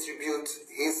distribute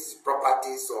his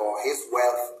properties or his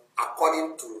wealth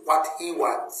according to what he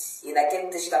wants. E naquele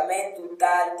testamento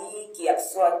está ali que a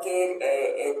pessoa quer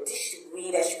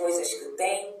distribuir as coisas que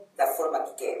tem da forma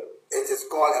que quer. It is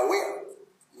called a will.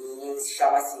 E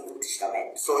chama-se um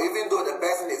testamento. So even though the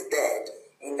person is dead,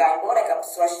 Então, embora que a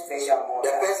pessoa esteja the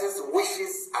morta, person's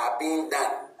wishes are being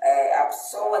done. a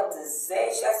pessoa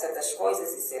deseja certas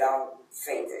coisas e serão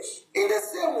feitas. In the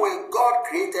same way, God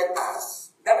created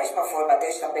us Da mesma forma,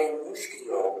 Deus também nos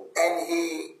criou and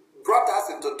he brought us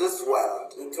into this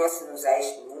world e trouxe-nos a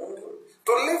este mundo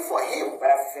to live for him.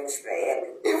 para vivermos para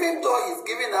Ele. Even though he's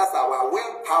given us our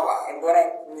willpower,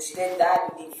 Embora nos tenha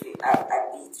dado livre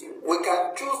arbítrio, we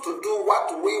can choose to do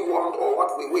what we want or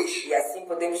what we wish. e assim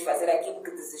podemos fazer aquilo que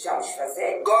desejamos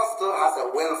fazer, God still has a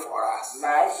will for us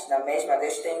mas na mesma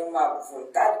Deus tem uma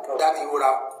vontade that he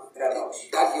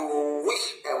própria will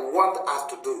wish and want us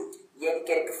to do e Ele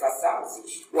quer que façamos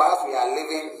isto. whilst we are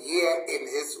living here in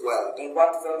his world,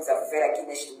 Enquanto vamos a viver aqui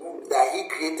neste mundo, that he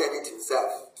created it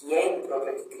himself que é Ele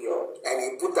próprio que criou, and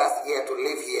he put us here to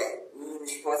live here e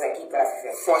nos pôs aqui para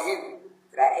viver for him.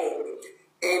 para Ele.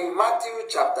 In Matthew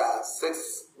chapter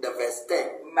 6, the verse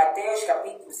 10, Mateus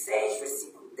capítulo 6,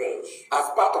 versículo 10.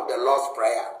 as part of the Lord's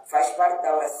Prayer, Faz parte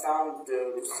da oração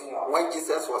do Senhor. when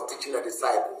Jesus was teaching the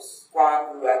disciples,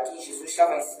 Quando aqui Jesus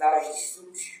estava a ensinar aos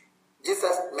discípulos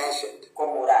Jesus mentioned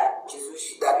como orar.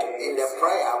 Jesus that in the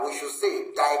prayer we should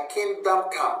say, Thy kingdom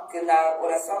come, que na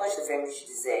oração nós devemos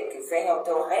dizer que venha o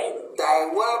teu reino, Thy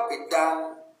will be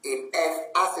done in earth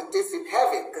as it is in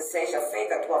heaven. que seja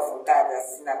feita a tua vontade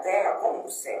assim na terra como no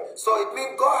céu. So it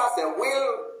means God has a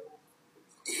will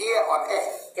here on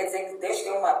earth. Quer dizer que Deus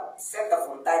tem uma certa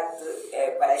vontade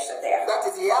para esta terra. That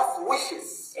is, he has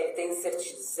wishes. Ele tem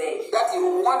certos desejos. That he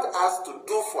wants us to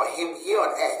do for him here on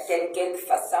earth. Que ele quer que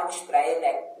façamos para ele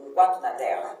enquanto na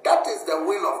terra. That is the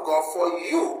will of God for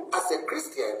you as a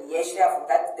Christian. E esta é a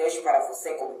vontade de Deus para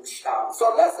você como cristão. So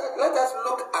let us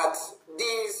look at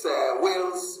these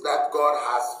wills that God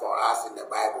has for us in the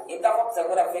Bible. Então vamos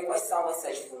agora ver quais são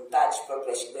essas vontades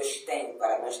próprias que Deus tem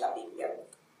para nós na Bíblia.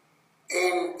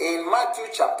 In Matthew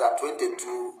chapter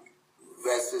 22,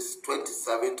 verses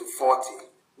 27 to 40.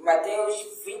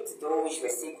 Mateus 22,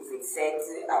 versículo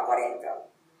 27 a 40.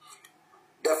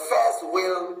 The first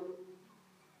will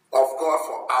of God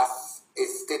for us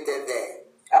is stated there.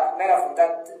 A primeira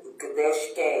vontade que Deus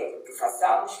quer que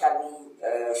façamos está ali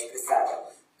expressada.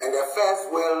 And the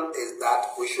first will is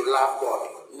that we should love God.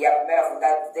 E a primeira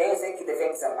vontade de Deus é que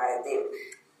devemos amar a Deus.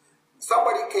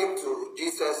 Somebody came to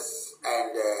Jesus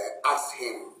and asked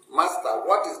him, Master,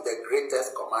 what is the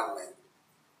greatest commandment?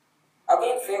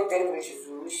 Alguém veio ter com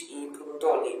Jesus e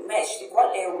perguntou-lhe, Mestre,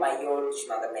 qual é o maior dos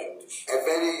mandamentos? A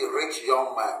very rich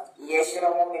young man. E este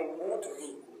era um homem muito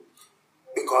rico.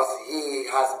 Because he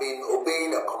has been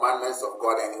obeying the commandments of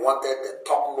God and he wanted the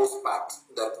topmost part,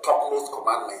 the topmost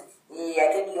commandment. E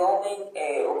aquele homem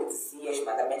obedecia os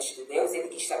mandamentos de Deus e ele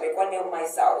quis saber qual é o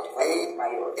mais alto, qual é o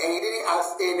maior. And he didn't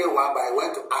ask anyone, but he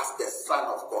went to ask the Son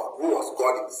of God, who was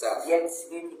God himself. E ele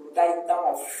decidiu perguntar então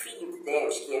ao Filho de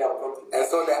Deus, que era o próprio Deus. And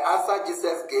so the answer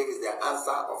Jesus gave is the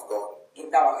answer of God.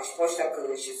 Então a resposta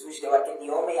que Jesus deu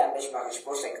àquele homem é a mesma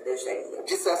resposta que Deus daria.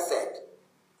 Jesus said,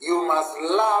 you must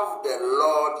love the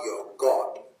Lord your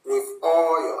God with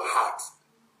all your heart,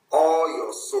 all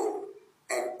your soul,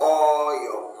 and all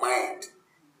your mind.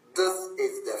 This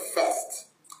is the first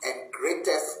and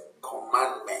greatest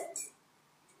commandment.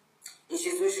 E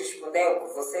Jesus respondeu que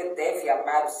você deve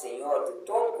amar o Senhor de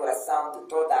todo o coração, de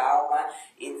toda a alma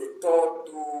e de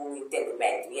todo o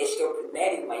entendimento. E este é o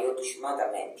primeiro e maior dos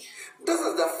mandamentos. This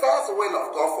is the first will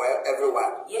of God for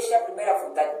everyone. E esta é a primeira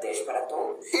vontade de Deus para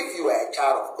todos. If you are a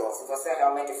child of God, Se você é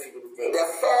realmente filho de Deus, the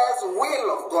first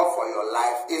will of God for your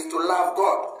life is to love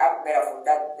God. a primeira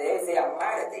vontade de Deus é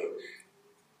amar a Deus.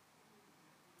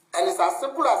 And it's as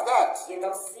simple as that. E é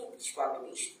tão simples quanto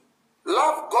isto.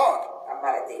 Love God.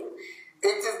 Amar a Deus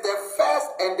It is the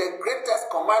first and the greatest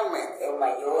commandment. é o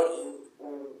maior e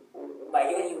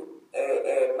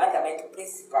mandamento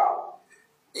principal.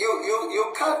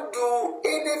 You can't do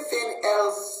anything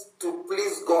else to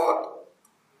please God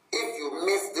if you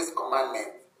miss this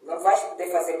commandment. Não vais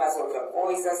poder fazer mais outra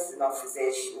coisa se não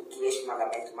fizeres o que este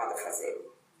mandamento manda fazer.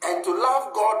 And to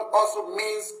love God also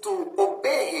means to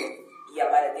obey Him. E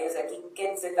amar a Deus aqui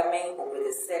quer dizer também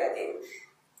obedecer a Deus.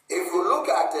 If you look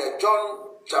at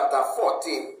John chapter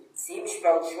 14, Se irmos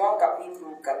para o João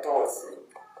capítulo 14,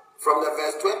 from the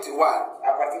verse 21,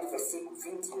 a partir do versículo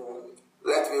 21,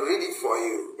 let me read it for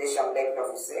you. deixa-me ler para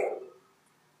você.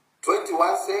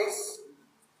 21 says,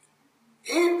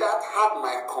 He that hath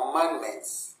my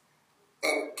commandments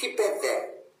and keepeth them,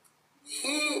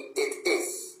 he it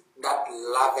is that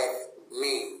loveth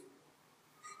me.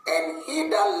 And he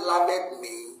that loveth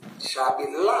me shall be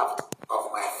loved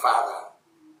of my Father,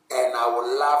 and I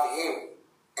will love him,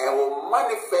 and will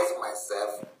manifest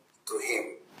myself to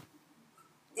him.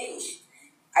 Diz,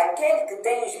 aquele que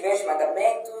tem os meus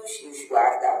mandamentos e os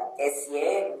guarda, esse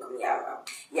é o que me ama.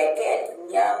 E aquele que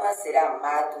me ama será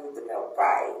amado de meu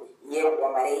Pai, e eu o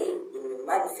amarei e me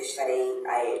manifestarei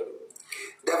a ele.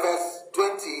 The verse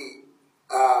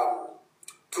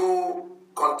 22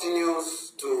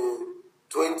 continues to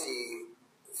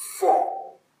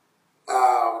 24.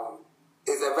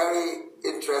 It's a very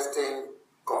interesting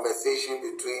conversation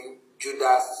between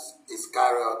Judas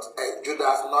Iscariot,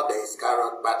 Judas, not the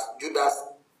Iscariot, but Judas,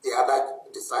 the other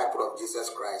disciple of Jesus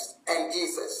Christ, and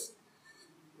Jesus.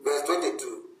 Verse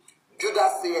 22,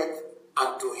 Judas saith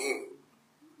unto him,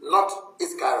 not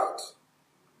Iscariot,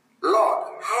 Lord,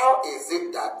 how is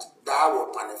it that thou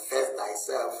wilt manifest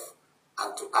thyself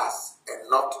unto us, and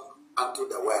not unto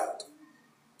the world?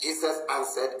 Jesus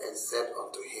answered and said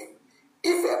unto him,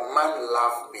 If a man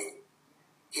love me,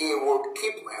 he will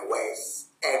keep my words,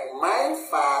 and my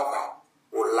Father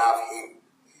will love him,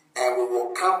 and we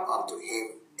will come unto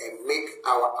him and make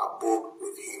our abode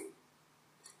with him.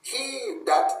 He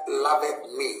that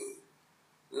loveth me,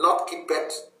 not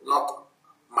keepeth not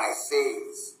my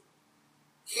sayings.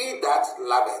 He that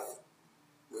loveth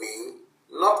me,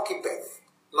 not keepeth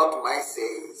not my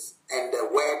sayings, and the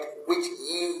word which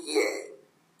ye hear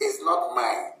is not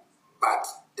mine, but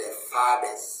the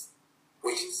Father's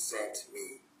which sent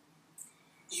me.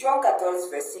 João 14,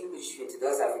 versículos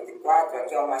 22 a 24,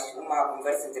 aqui é uma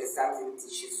conversa interessante entre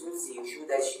Jesus e o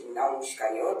Judas não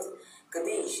Iscariote, que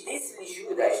disse-lhe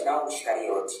Judas não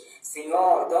Iscariote,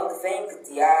 Senhor, de onde vem que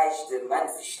te has de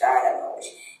manifestar a nós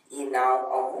e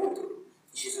não ao mundo?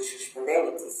 Jesus respondeu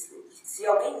e disse-lhe, se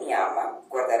alguém me ama,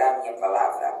 guardará a minha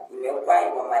palavra, e meu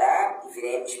Pai o amará, e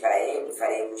viremos para ele e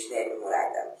faremos nele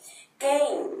morada.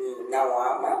 Quem me não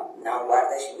ama, não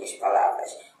guarda as minhas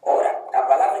palavras. Ora, a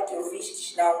palavra que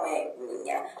ouvistes não é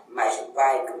minha, mas o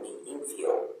Pai que me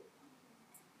enviou.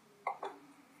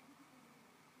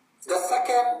 The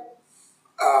second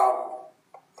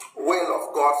will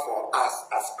of God for us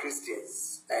as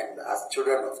Christians and as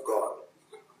children of God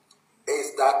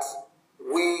is that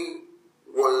we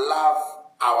will love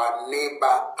our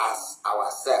neighbor as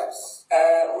ourselves.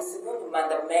 O segundo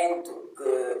mandamento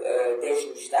que Deus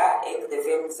nos dá é que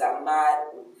devemos amar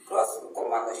o próximo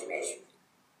como a nós mesmos.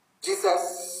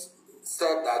 Jesus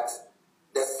said that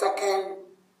the second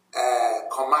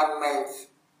commandment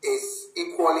is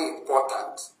equally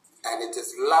important, and it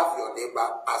is love your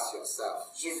neighbor as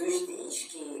yourself. Jesus diz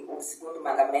que o segundo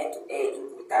mandamento é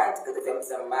importante, que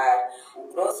devemos amar o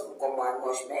próximo como a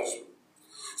nós mesmos.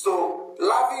 So,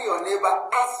 loving your neighbor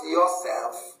as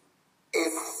yourself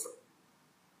is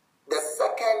the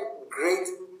second great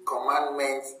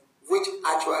commandment, which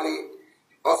actually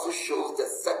also shows the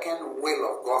second will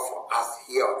of God for us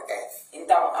here on earth.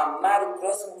 Então, amar o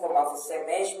próximo como a você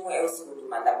mesmo é o segundo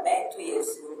mandamento, e é o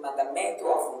segundo mandamento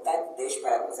a vontade de Deus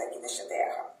para nós aqui nesta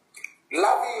terra.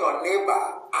 Loving your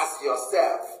neighbor as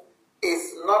yourself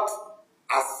is not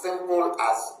as simple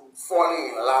as falling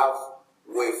in love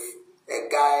with a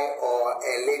guy or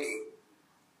a lady.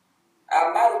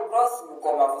 Amar o próximo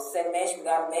como a você mesmo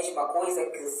é a mesma coisa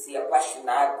que se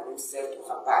apaixonar por um certo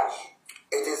rapaz.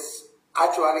 It is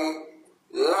actually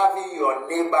loving your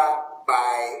neighbor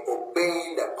by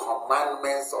obeying the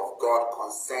commandments of God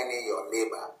concerning your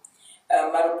neighbor.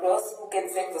 Amar o próximo quer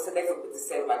dizer que você deve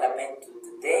obedecer o mandamento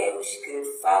de Deus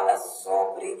que fala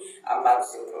sobre amar o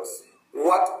seu próximo.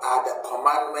 What are the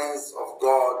commandments of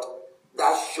God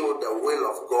that show the will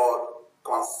of God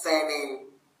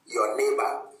concerning your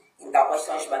neighbor? Então, quais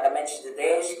são os mandamentos de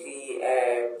Deus que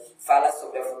fala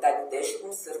sobre a vontade de Deus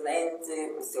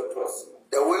concernente o seu próximo?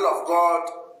 The will of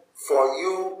God for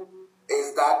you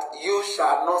is that you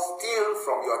shall not steal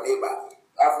from your neighbor.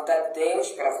 A vontade de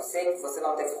Deus para você é que você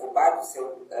não deve roubar do seu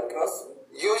próximo.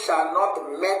 You shall not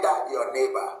murder your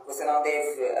neighbor. Você não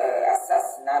deve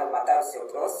assassinar ou matar o seu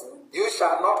próximo. You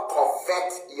shall not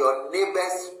covet your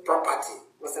neighbor's property.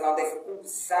 Você não deve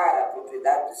cobiçar a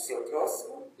propriedade do seu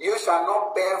próximo. You shall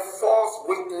not bear false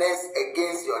witness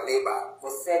against your neighbor.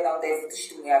 Você não deve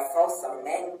testemunhar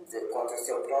falsamente contra o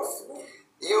seu próximo.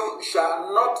 You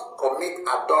shall not commit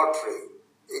adultery.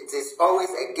 It is always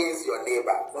against your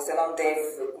neighbor. Você não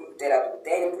deve cometer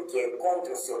adultério porque é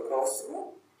contra o seu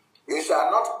próximo. You shall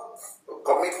not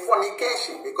commit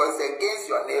fornication because it's against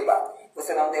your neighbor.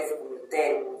 Você não deve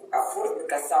cometer a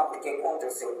fornicação porque é contra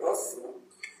o seu próximo.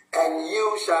 And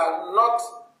you shall not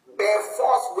bear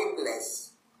false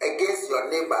witness against your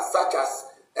neighbor, such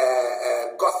as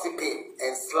gossiping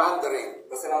and slandering.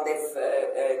 Você não deve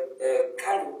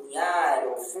caluniar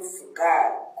ou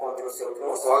fofocar contra o seu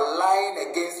próximo. Or lying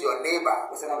against your neighbor.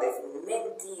 Você não deve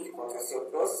mentir contra o seu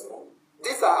próximo.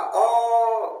 These are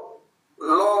all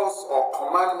laws or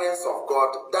commandments of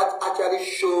God that actually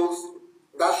show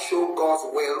God's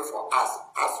will for us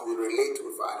as we relate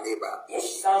with our neighbor.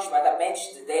 Estes são os mandamentos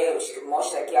de Deus que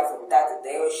mostram aqui a vontade de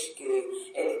Deus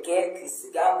que Ele quer que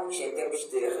sigamos em termos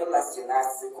de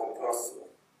relacionar-se com o próximo.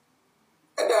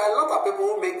 And there are a lot of people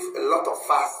who make a lot of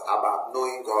fuss about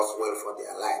knowing God's will for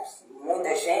their lives.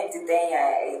 Muita gente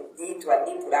tem dito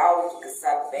ali por alto que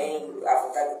sabe bem a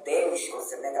vontade de Deus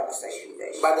concernente às nossas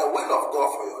vidas. But the will of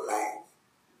God for your life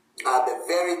are the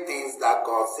very things that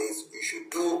God says you should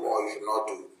do or you should not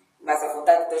do. Mas a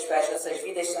vontade de Deus para as nossas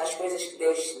vidas são as coisas que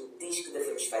Deus diz que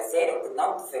devemos fazer ou que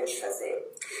não devemos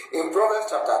fazer. In Proverbs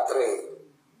chapter 3,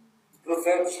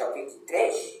 Provérbios capítulo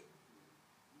 3,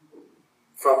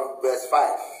 from verse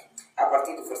 5, a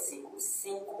partir do versículo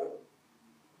 5,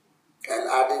 and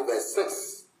adding verse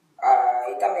 6,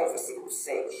 e também o versículo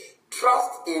 6.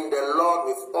 trust in the Lord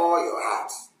with all your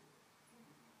heart.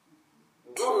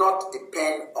 Do not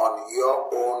depend on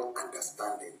your own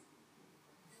understanding.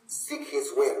 Seek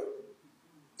His will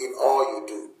in all you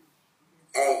do,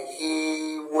 and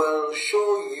He will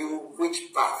show you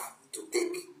which path to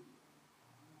take.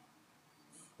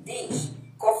 Diz,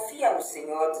 confia no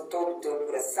Senhor de todo o teu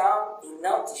coração e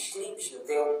não te estribes no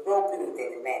teu próprio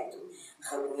entendimento.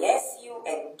 Reconhece-o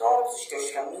em todos os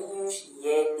teus caminhos e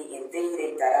Ele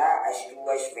endireitará as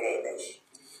tuas veredas.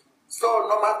 So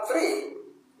number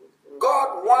 3,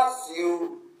 God wants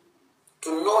you to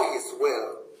know His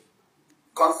will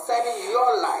concerning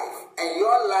your life, and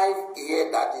your life here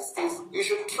that it says you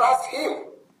should trust Him.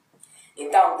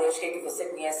 Então, Deus quer que você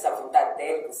conheça a vontade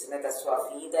dele, conhecimento da sua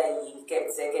vida, e quer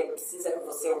dizer que ele precisa que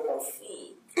você o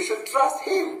confie. You should trust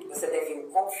Him. Você deve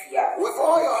confiar With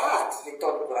all your heart. de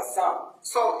todo o coração.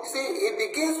 So, you see, it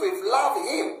begins with love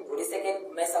Him. Por isso é que ele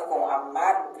começa com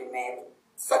amar primeiro.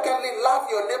 Secondly,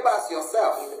 love your neighbor as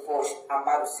yourself. E depois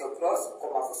amar o seu próximo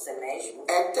como a você mesmo.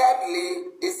 And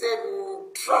thirdly, He said,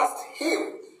 trust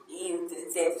Him. E em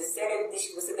terceiro, ele diz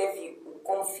que você deve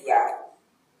confiar.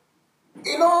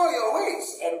 In all your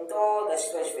ways. Em todas as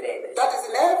suas veredas. That is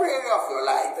in every area of your Em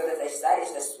life. todas as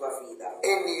áreas da sua vida.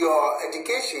 In your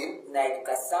education, Na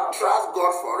educação, trust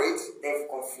God for it. deve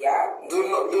confiar. Do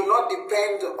not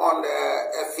depend on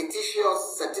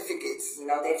fictitious certificates.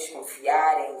 Não deves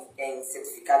confiar em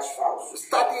certificados falsos.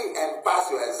 Study and pass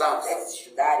your exams. Deves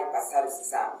estudar e passar os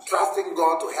exames. Trusting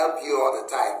God to help you all the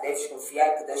time. Deves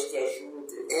confiar que Deus te ajude.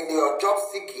 In your job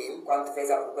seeking, Quando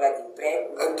estiveres à procura de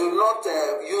emprego, do not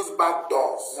use back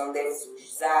doors. não deves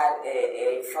usar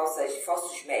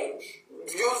falsos meios.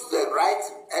 Use the right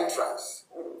entrance.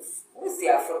 Use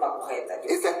a forma correta.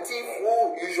 It's a thief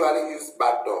who usually use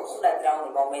back doors. Ladrão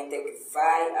normalmente é que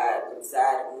vai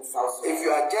usar falso If meio.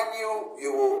 you are genuine,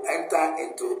 you will enter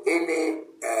into any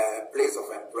place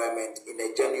of employment in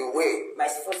a genuine way.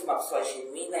 Mas se fosse uma pessoa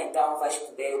genuína, então vais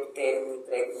poder obter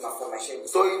emprego de uma forma genuína.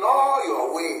 So in all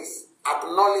your ways,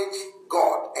 acknowledge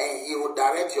God and He will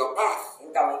direct your path.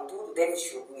 Então, em tudo,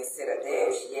 deves reconhecer a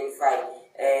Deus e Ele vai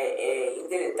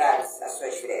endireitar as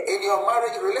suas veredas. In your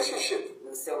marriage relationship,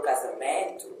 No seu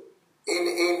casamento,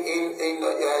 in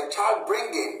child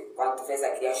bringing, quando tu vês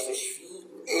a criar os teus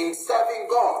filhos, in serving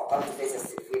God, quando tu vês a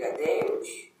servir a Deus,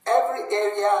 every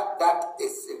area that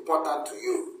is important to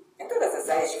you, em todas as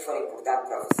áreas que forem importantes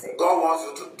para você, God wants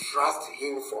you to trust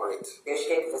Him for it, Deus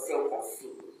quer que você o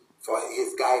confie for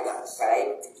His guidance. para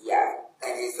Ele te guiar.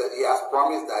 And He said He has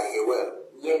promised that He will.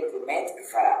 E Ele promete que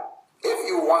fará. If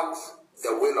you want the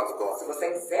will of Se God,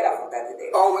 você quiser a vontade de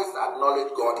Deus, always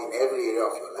acknowledge God in every area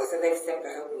of your life. você deve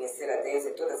sempre reconhecer a Deus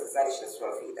em todas as áreas da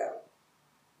sua vida.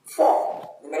 4.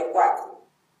 Número 4.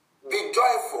 Be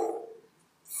joyful,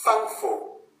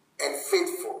 thankful, and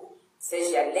faithful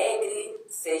Seja alegre,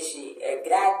 seja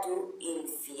grato e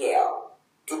fiel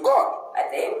to God. a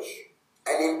Deus.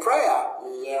 And in prayer,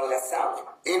 E em oração,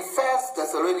 in 1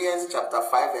 Thessalonians chapter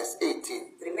 5 verse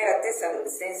 18, 1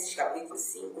 Tessalonicenses capítulo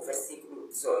 5, versículo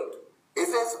 18. it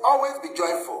says, always be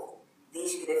joyful,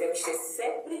 Diz que devemos ser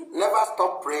sempre never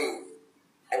stop praying,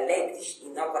 alegres e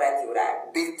não parar de orar.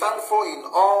 be thankful in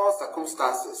all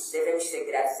circumstances, Devemos ser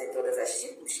gratos em todas as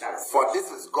circunstâncias. for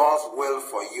this is God's will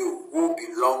for you who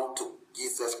belong to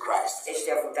Jesus Christ.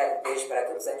 Esta é a vontade de Deus para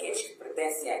todos aqueles que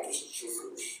pertencem a Cristo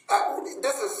Jesus.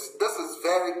 This is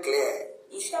very clear.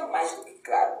 Isto é mais do que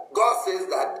claro. God says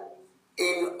that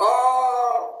in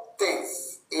all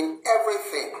things, in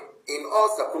everything, in all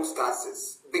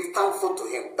circumstances, be thankful to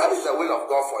Him. That is the will of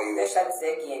God for you. Deus está a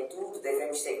dizer que em tudo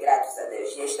devemos ser gratos a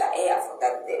Deus. E esta é a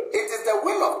vontade de Deus. It is the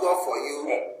will of God for you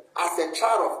as a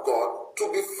child of God to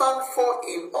be thankful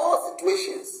in all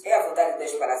situations. É a vontade de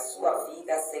Deus para a sua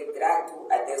vida ser grato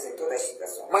a Deus em todas as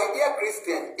situações. My dear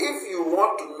Christian, if you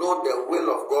want to know the will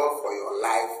of God for your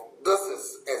life, this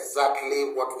is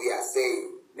exactly what we are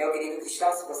saying. Meu querido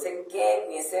cristão, se você quer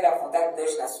conhecer a vontade de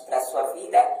Deus para a sua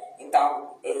vida,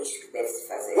 então é isto que deve se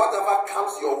fazer. Whatever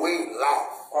comes your way in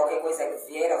life, Qualquer coisa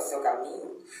que vier ao seu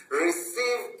caminho,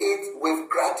 receive it with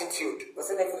gratitude.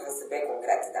 você deve receber com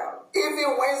gratidão.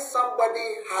 Even when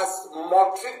somebody has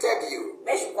maltreated you,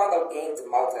 Mesmo quando alguém te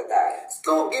maltratar,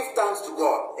 still give thanks to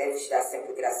God. deves dar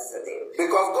sempre graças a Deus.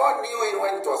 Because God knew it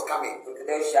when it was coming. Porque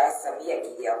Deus já sabia que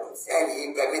iria acontecer. And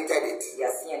He permitted it. E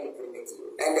assim Ele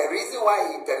permitiu. And the reason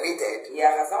why He permitted E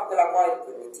a razão pela qual Ele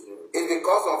permitiu is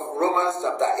because of Romans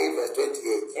chapter 8 verse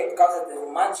 28. é por causa de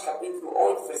Romanos capítulo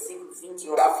 8, versículo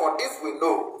 28. That for this we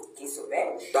know Que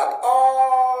sabemos that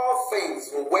all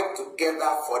things will work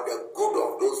together for the good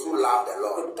of those who love the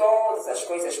Lord que todas as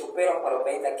coisas cooperam para o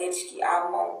bem daqueles que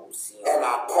amam o Senhor. and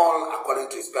are called according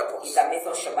to His E purpose. também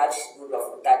são chamados segundo a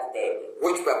vontade dele.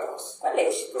 Which purpose? Qual é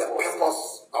este The propósito?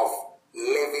 purpose of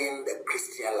living the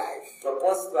Christian life. O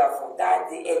propósito da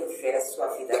vontade é viver a sua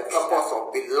vida The cristã. purpose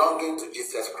of belonging to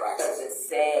Jesus Christ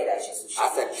Pertencer a Jesus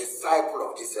as a Cristo. disciple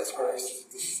of Jesus Como Christ,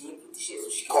 discípulo de Jesus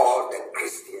Cristo. called the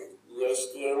Christian. E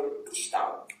este é o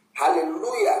cristão.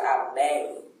 Hallelujah.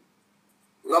 Amém.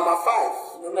 Number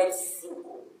 5. Número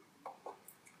 5.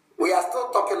 We are still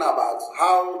talking about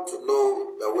how to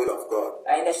know the will of God.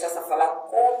 Ainda está a falar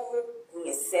como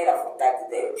conhecer a vontade de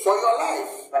Deus for your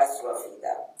life, para a sua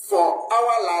vida, for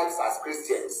our lives as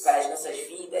Christians. para as nossas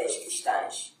vidas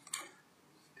cristãs.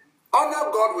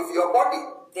 Honor God with your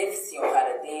body. Deve-se honrar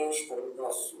a Deus com o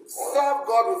nosso corpo. Serve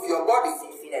God with your body.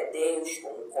 Servir a Deus com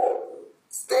o corpo.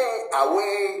 Stay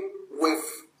away with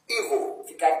evil.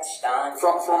 Ficar distante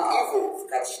From do mal. evil.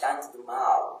 Ficar distante do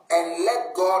mal. And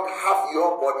let God have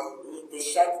your body E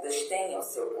deixar que Deus tenha o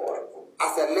seu corpo.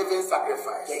 as a living Que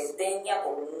sacrifice. Ele tenha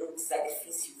como um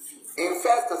sacrifício vivo. In 1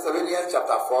 Thessalonians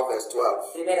chapter 4, verse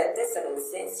 12, 1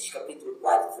 Tessalonicenses capítulo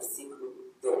 4, versículo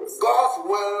 12. God's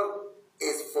will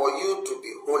is for you to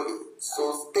be holy,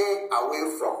 so stay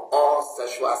away from all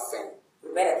sexual sin.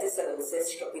 1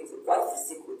 Tessalonicenses capítulo 4,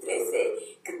 versículo 13 é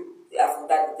que a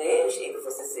vontade de Deus é que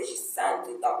você seja santo,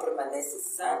 então permaneça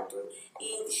santo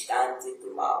e distante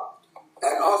do mal.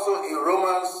 And also in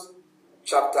Romans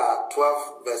chapter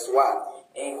 12, verse 1,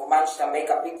 Em Romanos também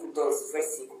capítulo 12,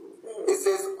 versículo 1, it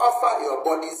says, offer your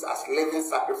bodies as living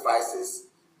sacrifices,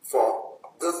 for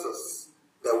this is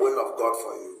the will of God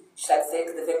for you. está a dizer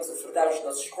que devemos ofertar os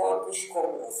nossos corpos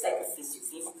como um sacrifício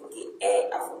vivo, porque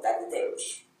é a vontade de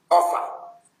Deus. Offer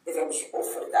Devemos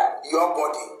ofertar your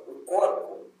body o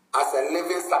corpo as a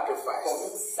living como sacrifice,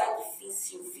 um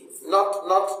sacrifício vivo,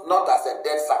 not as a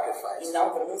dead e sacrifice, não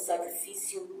como um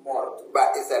sacrifício morto,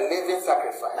 but it's a living mas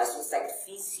sacrifice, um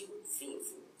sacrifício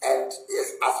vivo. and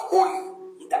is as holy.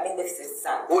 E também deve ser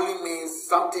santo. Holy means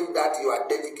something that you are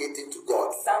dedicating to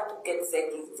God, Santo quer dizer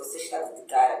que você está a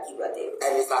dedicar aquilo a Deus.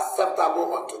 and it's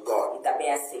acceptable unto God. E também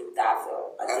é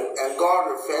aceitável a Deus. And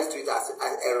God refers to it as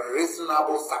a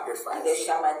reasonable E Deus sacrifice.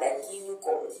 chama daquilo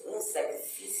como um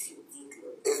sacrifício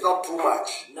digno. It's not too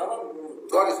much. Não é muito.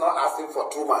 God is not asking for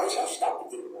too Deus much. não está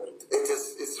pedindo muito.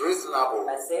 It's reasonable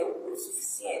Mas é o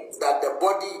suficiente. that the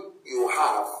body you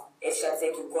have, Ele está a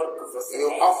dizer que o corpo que você you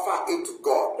tem offer it to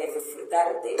God. deve ofertar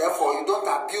a Deus. Therefore, you don't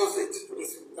abuse it. Por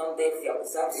isso, não deve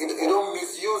abusar do seu You corpo. don't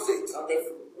misuse it. Não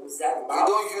deve usar You mal.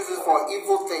 don't use it for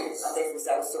evil things. Não deve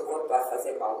usar o seu corpo para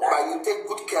fazer But maldade. you take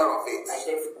good care of Mas it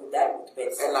deve cuidar muito bem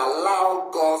do seu and corpo. allow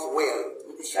God's will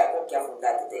E deixar com que a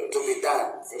vontade de to Deus be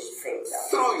done seja feita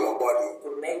through your body.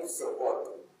 por meio do seu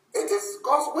corpo. It is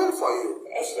God's will for you.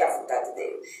 Esta é a vontade de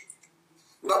Deus.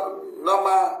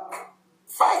 Number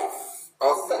 5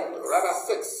 or 6, rather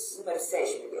 6. Número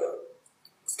 6, melhor.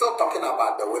 Still talking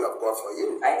about the will of God for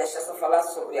you. Ainda está a falar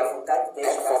sobre a vontade de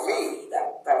Deus And para a for sua me. vida,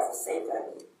 para você e para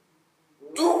mim.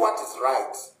 Do what is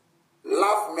right,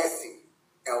 love mercy,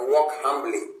 and walk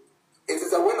humbly. It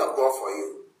is the will of God for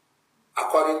you,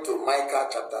 according to Micah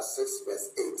chapter 6,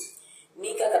 verse 8.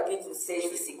 Mica capítulo 6,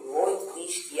 versículo 8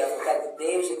 diz que a vontade de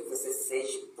Deus é que você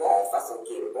seja bom, faça o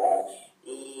que é bom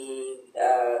e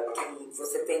que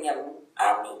você tenha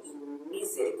ame e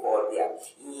misericórdia.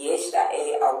 E esta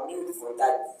é a humilde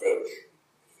vontade de Deus.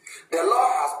 The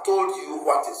Lord has told you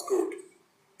what is good,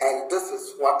 and this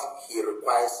is what He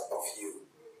requires of you: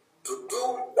 to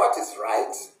do what is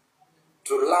right,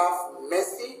 to love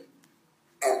mercy,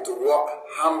 and to walk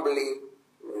humbly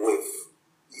with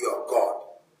your God.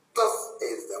 This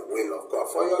is the will of God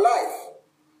for your life.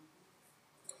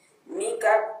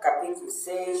 Mica capítulo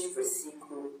 6,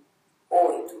 versículo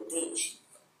 8 diz: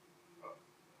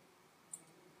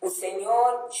 O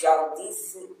Senhor já o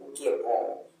disse o que é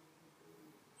bom,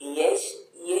 e é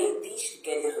disto que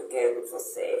Ele requer de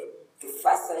você, que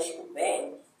faças o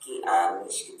bem, que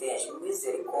ames, que tenhas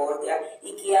misericórdia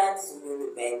e que andes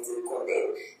humildemente com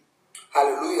Deus.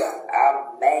 Hallelujah.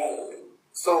 Amém.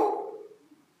 So,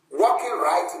 walking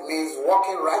right means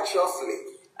walking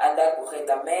righteously, Andar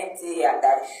corretamente e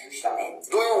andar justamente.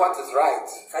 doing what is right.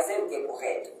 Fazer o que é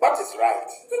correto. What is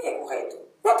right? O que é correto?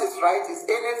 What is right is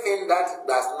anything that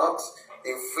does not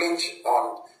infringe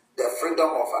on the freedom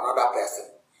of another person.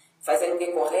 Fazer o que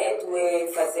é correto é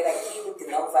fazer aquilo que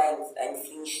não vai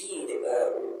infringir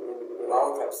a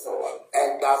outra pessoa.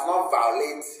 And does not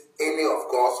violate any of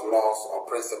God's laws or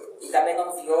principles. E também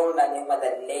não viola nenhuma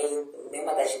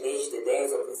das leis de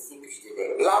Deus ou princípios de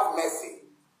Deus. Love mercy.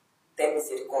 Ter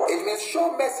misericórdia. It means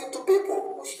show mercy to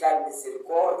people. Mostrar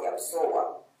misericórdia à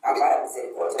pessoa. Amar a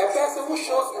misericórdia. A person who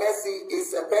shows mercy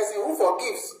is a person who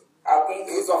forgives Alguém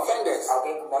his offenders.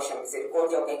 Alguém que mostra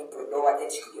misericórdia, alguém que perdoa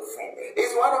aqueles que lhe ofendem.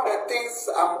 It's one of the things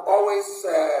I'm always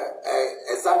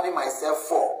examining myself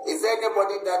for. Is there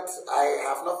anybody that I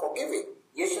have not forgiven?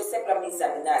 E eu estou sempre a me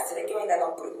examinar. Será que eu ainda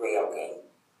não perdoei alguém?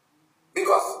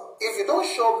 Because if you don't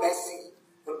show mercy,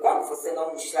 Porque quando você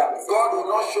não mostrar God misericórdia, will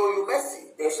not show you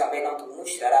mercy. Deus também não te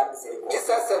mostrará misericórdia.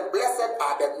 Jesus said, blessed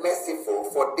are the merciful,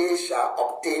 for they shall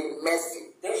obtain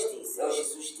mercy. Deus disse, ou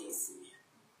Jesus disse,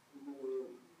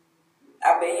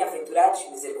 há bem-aventurados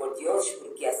misericordiosos,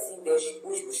 porque assim Deus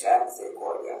os mostrará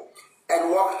misericórdia. and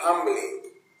walk humbly.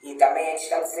 E também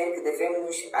está a dizer que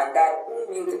devemos andar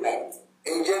humildemente.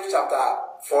 In James chapter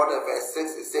 4, verse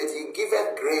 6, it says, He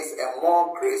giveth grace and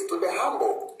more grace to the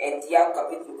humble. Em Tiago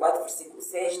capítulo 4, versículo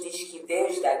 6, diz que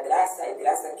Deus dá graça e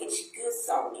graça àqueles que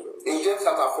são humildes. In James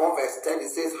chapter 4, verse 10, it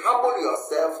says, Humble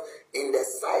yourself in the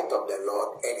sight of the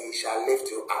Lord, and He shall lift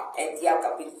you up. Em Tiago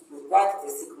capítulo 4,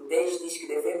 versículo 10, diz que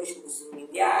devemos nos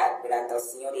humilhar perante o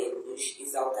Senhor e Ele nos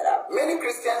exaltará. Many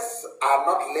Christians are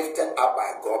not lifted up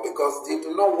by God because they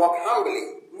do not walk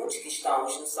humbly. Muitos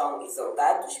cristãos não são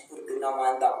exaltados porque não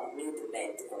andam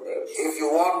humildemente com Deus. If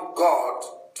you want God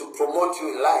to promote you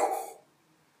in life,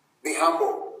 be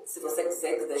humble. Se você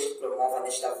quiser que Deus te promova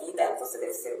nesta vida, você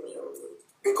deve ser humilde.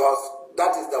 Because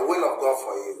that is the will of God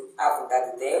for you. A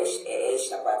vontade de Deus é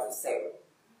esta para você.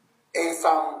 In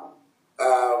Psalm,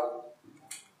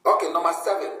 number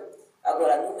 7.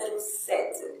 Agora, número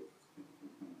 7.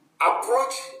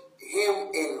 Approach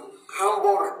Him in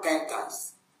humble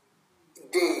repentance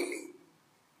daily.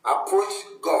 Approach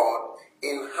God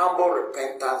in humble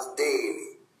repentance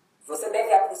daily. Você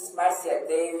deve aproximar-se a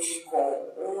Deus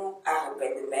com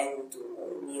arrependimento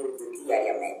humilde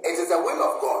diariamente. It is the will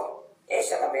of God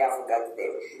Esta também é a vontade de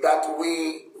Deus. that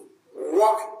we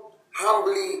walk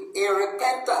humbly in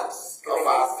repentance of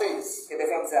our sins. Que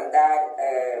devemos andar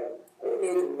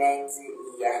humildemente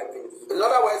e arrependidos. In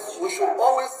other words, we should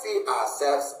always see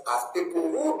ourselves as people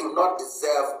who do not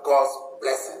deserve God's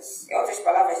blessings. Em outras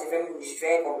palavras, devemos nos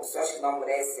ver como pessoas que não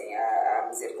merecem a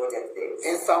misericórdia de Deus.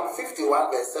 In Psalm 51,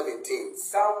 verse 17,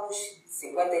 Salmos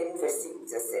 51, versículo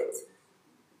 17.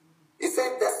 it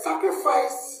said, The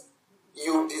sacrifice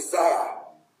you desire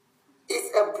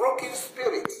is a broken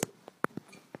spirit.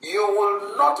 You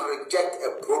will not reject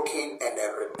a broken and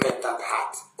a repentant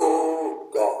heart. Oh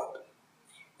God.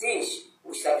 Diz,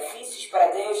 os sacrifícios para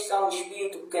Deus são um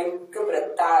espírito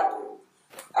quebrantado.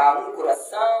 Há um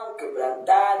coração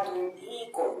quebrantado e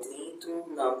contrito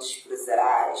não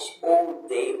desprezarás, oh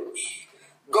Deus.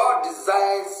 God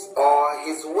desires, or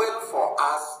His will for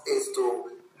us is to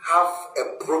have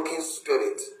a broken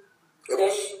spirit.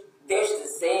 Deus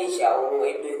deseja, ou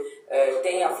Ele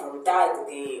tem a vontade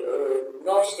de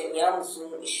nós tenhamos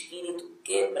um espírito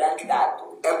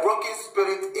quebrantado. A broken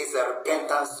spirit is a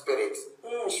repentant spirit.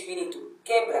 Um espírito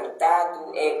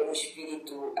quebrantado é um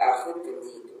espírito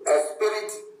arrependido. A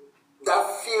spirit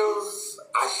that feels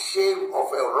ashamed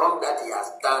of a wrong that he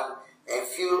has done and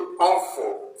feel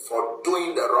awful for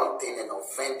doing the wrong thing and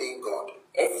offending God.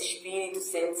 Esse espírito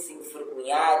sente-se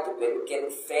envergonhado pelo que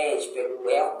ele fez, pelo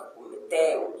erro que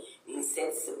cometeu, e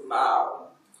sente-se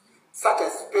mal. Such a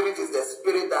spirit is the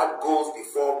spirit that goes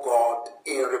before God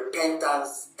in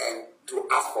repentance and to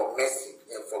ask for mercy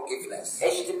and forgiveness.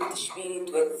 Este tipo de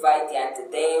espírito é que vai diante de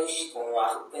Deus com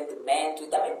arrependimento e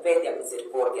também pede a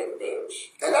misericórdia de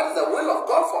Deus. And that is the will of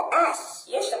God for us.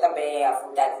 E esta também é a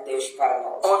vontade de Deus para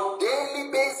nós. On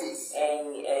daily basis.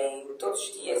 Em todos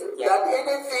os dias. That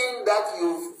anything that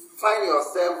you find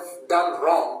yourself done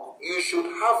wrong, you should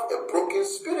have a broken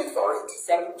spirit for it.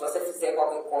 Sempre que você fizer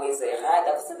qualquer coisa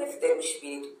errada, você deve ter um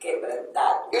espírito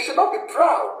quebrantado. You should not be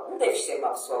proud Não deve ser uma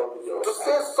pessoa orgulhosa. to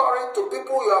say sorry to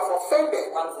people you have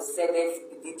offended. Quando você deve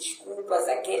pedir desculpas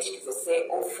àqueles que você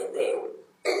ofendeu.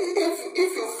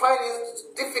 If you find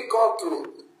it difficult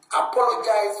to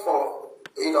apologize for,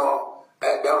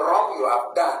 the wrong you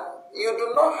have done, you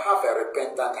do not have a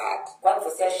repentant heart. Quando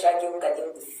você achar que é um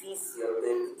bocadinho difícil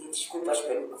de pedir desculpas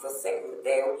pelo que você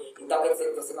cometeu, então quer dizer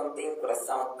que você não tem um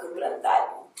coração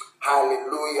quebrantado.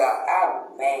 Hallelujah.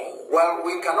 Amém. Well,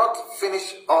 we cannot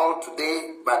finish all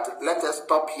today, but let us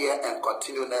stop here and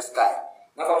continue next time.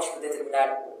 Não vamos poder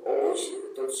terminar hoje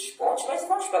todos os pontos, mas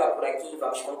vamos parar por aqui e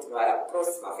vamos continuar a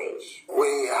próxima vez.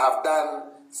 We have done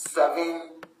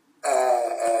 7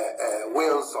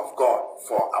 wills of God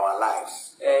for our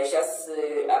lives. Já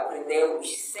se aprendeu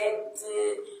os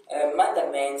 7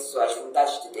 mandamentos, as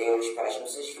vontades de Deus para as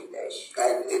nossas vidas.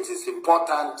 And it is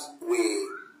important we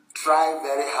try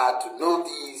very hard to know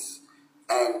these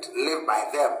and live by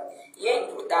them. E é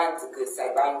importante que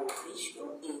saibamos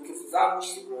isto e que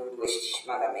vivamos segundo estes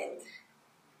mandamentos.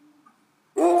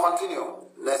 We will continue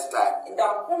next time.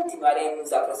 Então,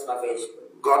 continuaremos a próxima vez.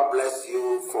 God bless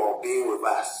you for being with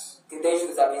us. Que Deus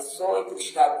nos abençoe por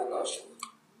estar conosco.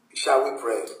 Shall we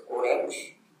pray? Oremos.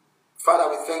 Father,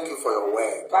 we thank you for your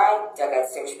word. Pai, te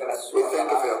agradecemos pela sua We thank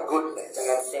you for your palavra. goodness, Te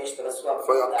agradecemos pela sua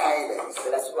for your bondade, kindness,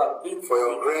 pela sua for your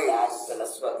benignidade, grace, pela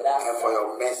sua graça, and for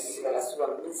your mercy. pela sua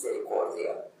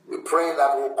misericórdia. We pray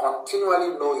that we'll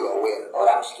continually know your will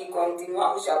Oramos que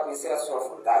continuamos a conhecer a sua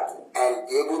vontade and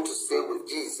be able to say with e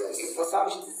Jesus,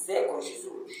 possamos dizer com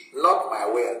Jesus not my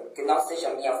will, que não seja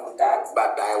a minha vontade,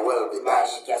 but thy will be done.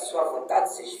 mas que a sua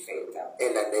vontade seja feita.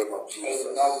 In the name of Em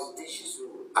Jesus. nome de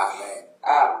Jesus. Amen.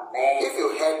 Amém. If you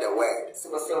heard the word, Se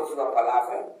você ouviu a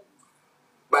palavra,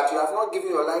 but you have not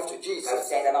given your life to mas Jesus,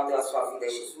 você ainda não deu a sua vida a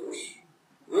Jesus,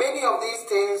 many of these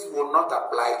things will not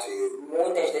apply to you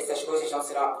muitas dessas coisas não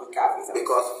serão aplicáveis a você.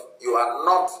 because you are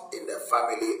not in the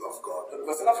family of God. Porque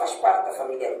você não faz parte da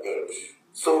família de Deus.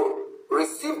 So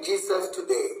receive Jesus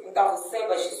today Então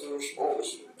receba Jesus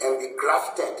hoje and be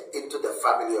grafted into the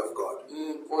family of God.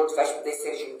 e vais poder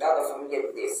ser juntado à família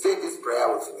de Deus. Say this prayer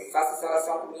with me. Faça essa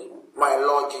oração comigo. My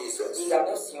Lord Jesus, Diga,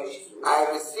 meu Senhor Jesus, I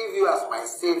receive you as my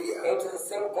Savior eu te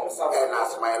recebo como and Salvador,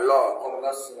 as my Lord como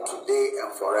meu Senhor, today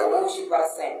and forever. hoje e para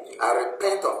sempre. I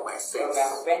repent of my Eu sins. me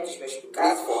arrependo dos meus Please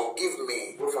pecados. forgive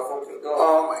me Por favor, perdoa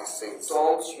all my sins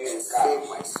todos os and meus save my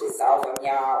pecados. soul. Salva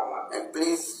minha alma. And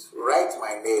please write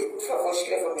my name Por favor,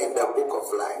 escreva meu in the nome book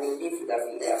of no life livro da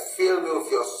vida. and fill me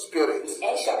with your spirit E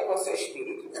encha-me com seu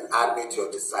Espírito. and add me to your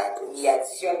disciples E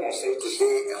adicione aos seus discípulos.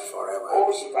 today and forever.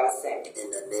 Hoje e para sempre. In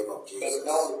the name of Em Jesus.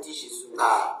 nome de Jesus.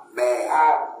 Amen.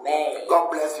 Amém. God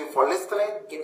bless you for listening.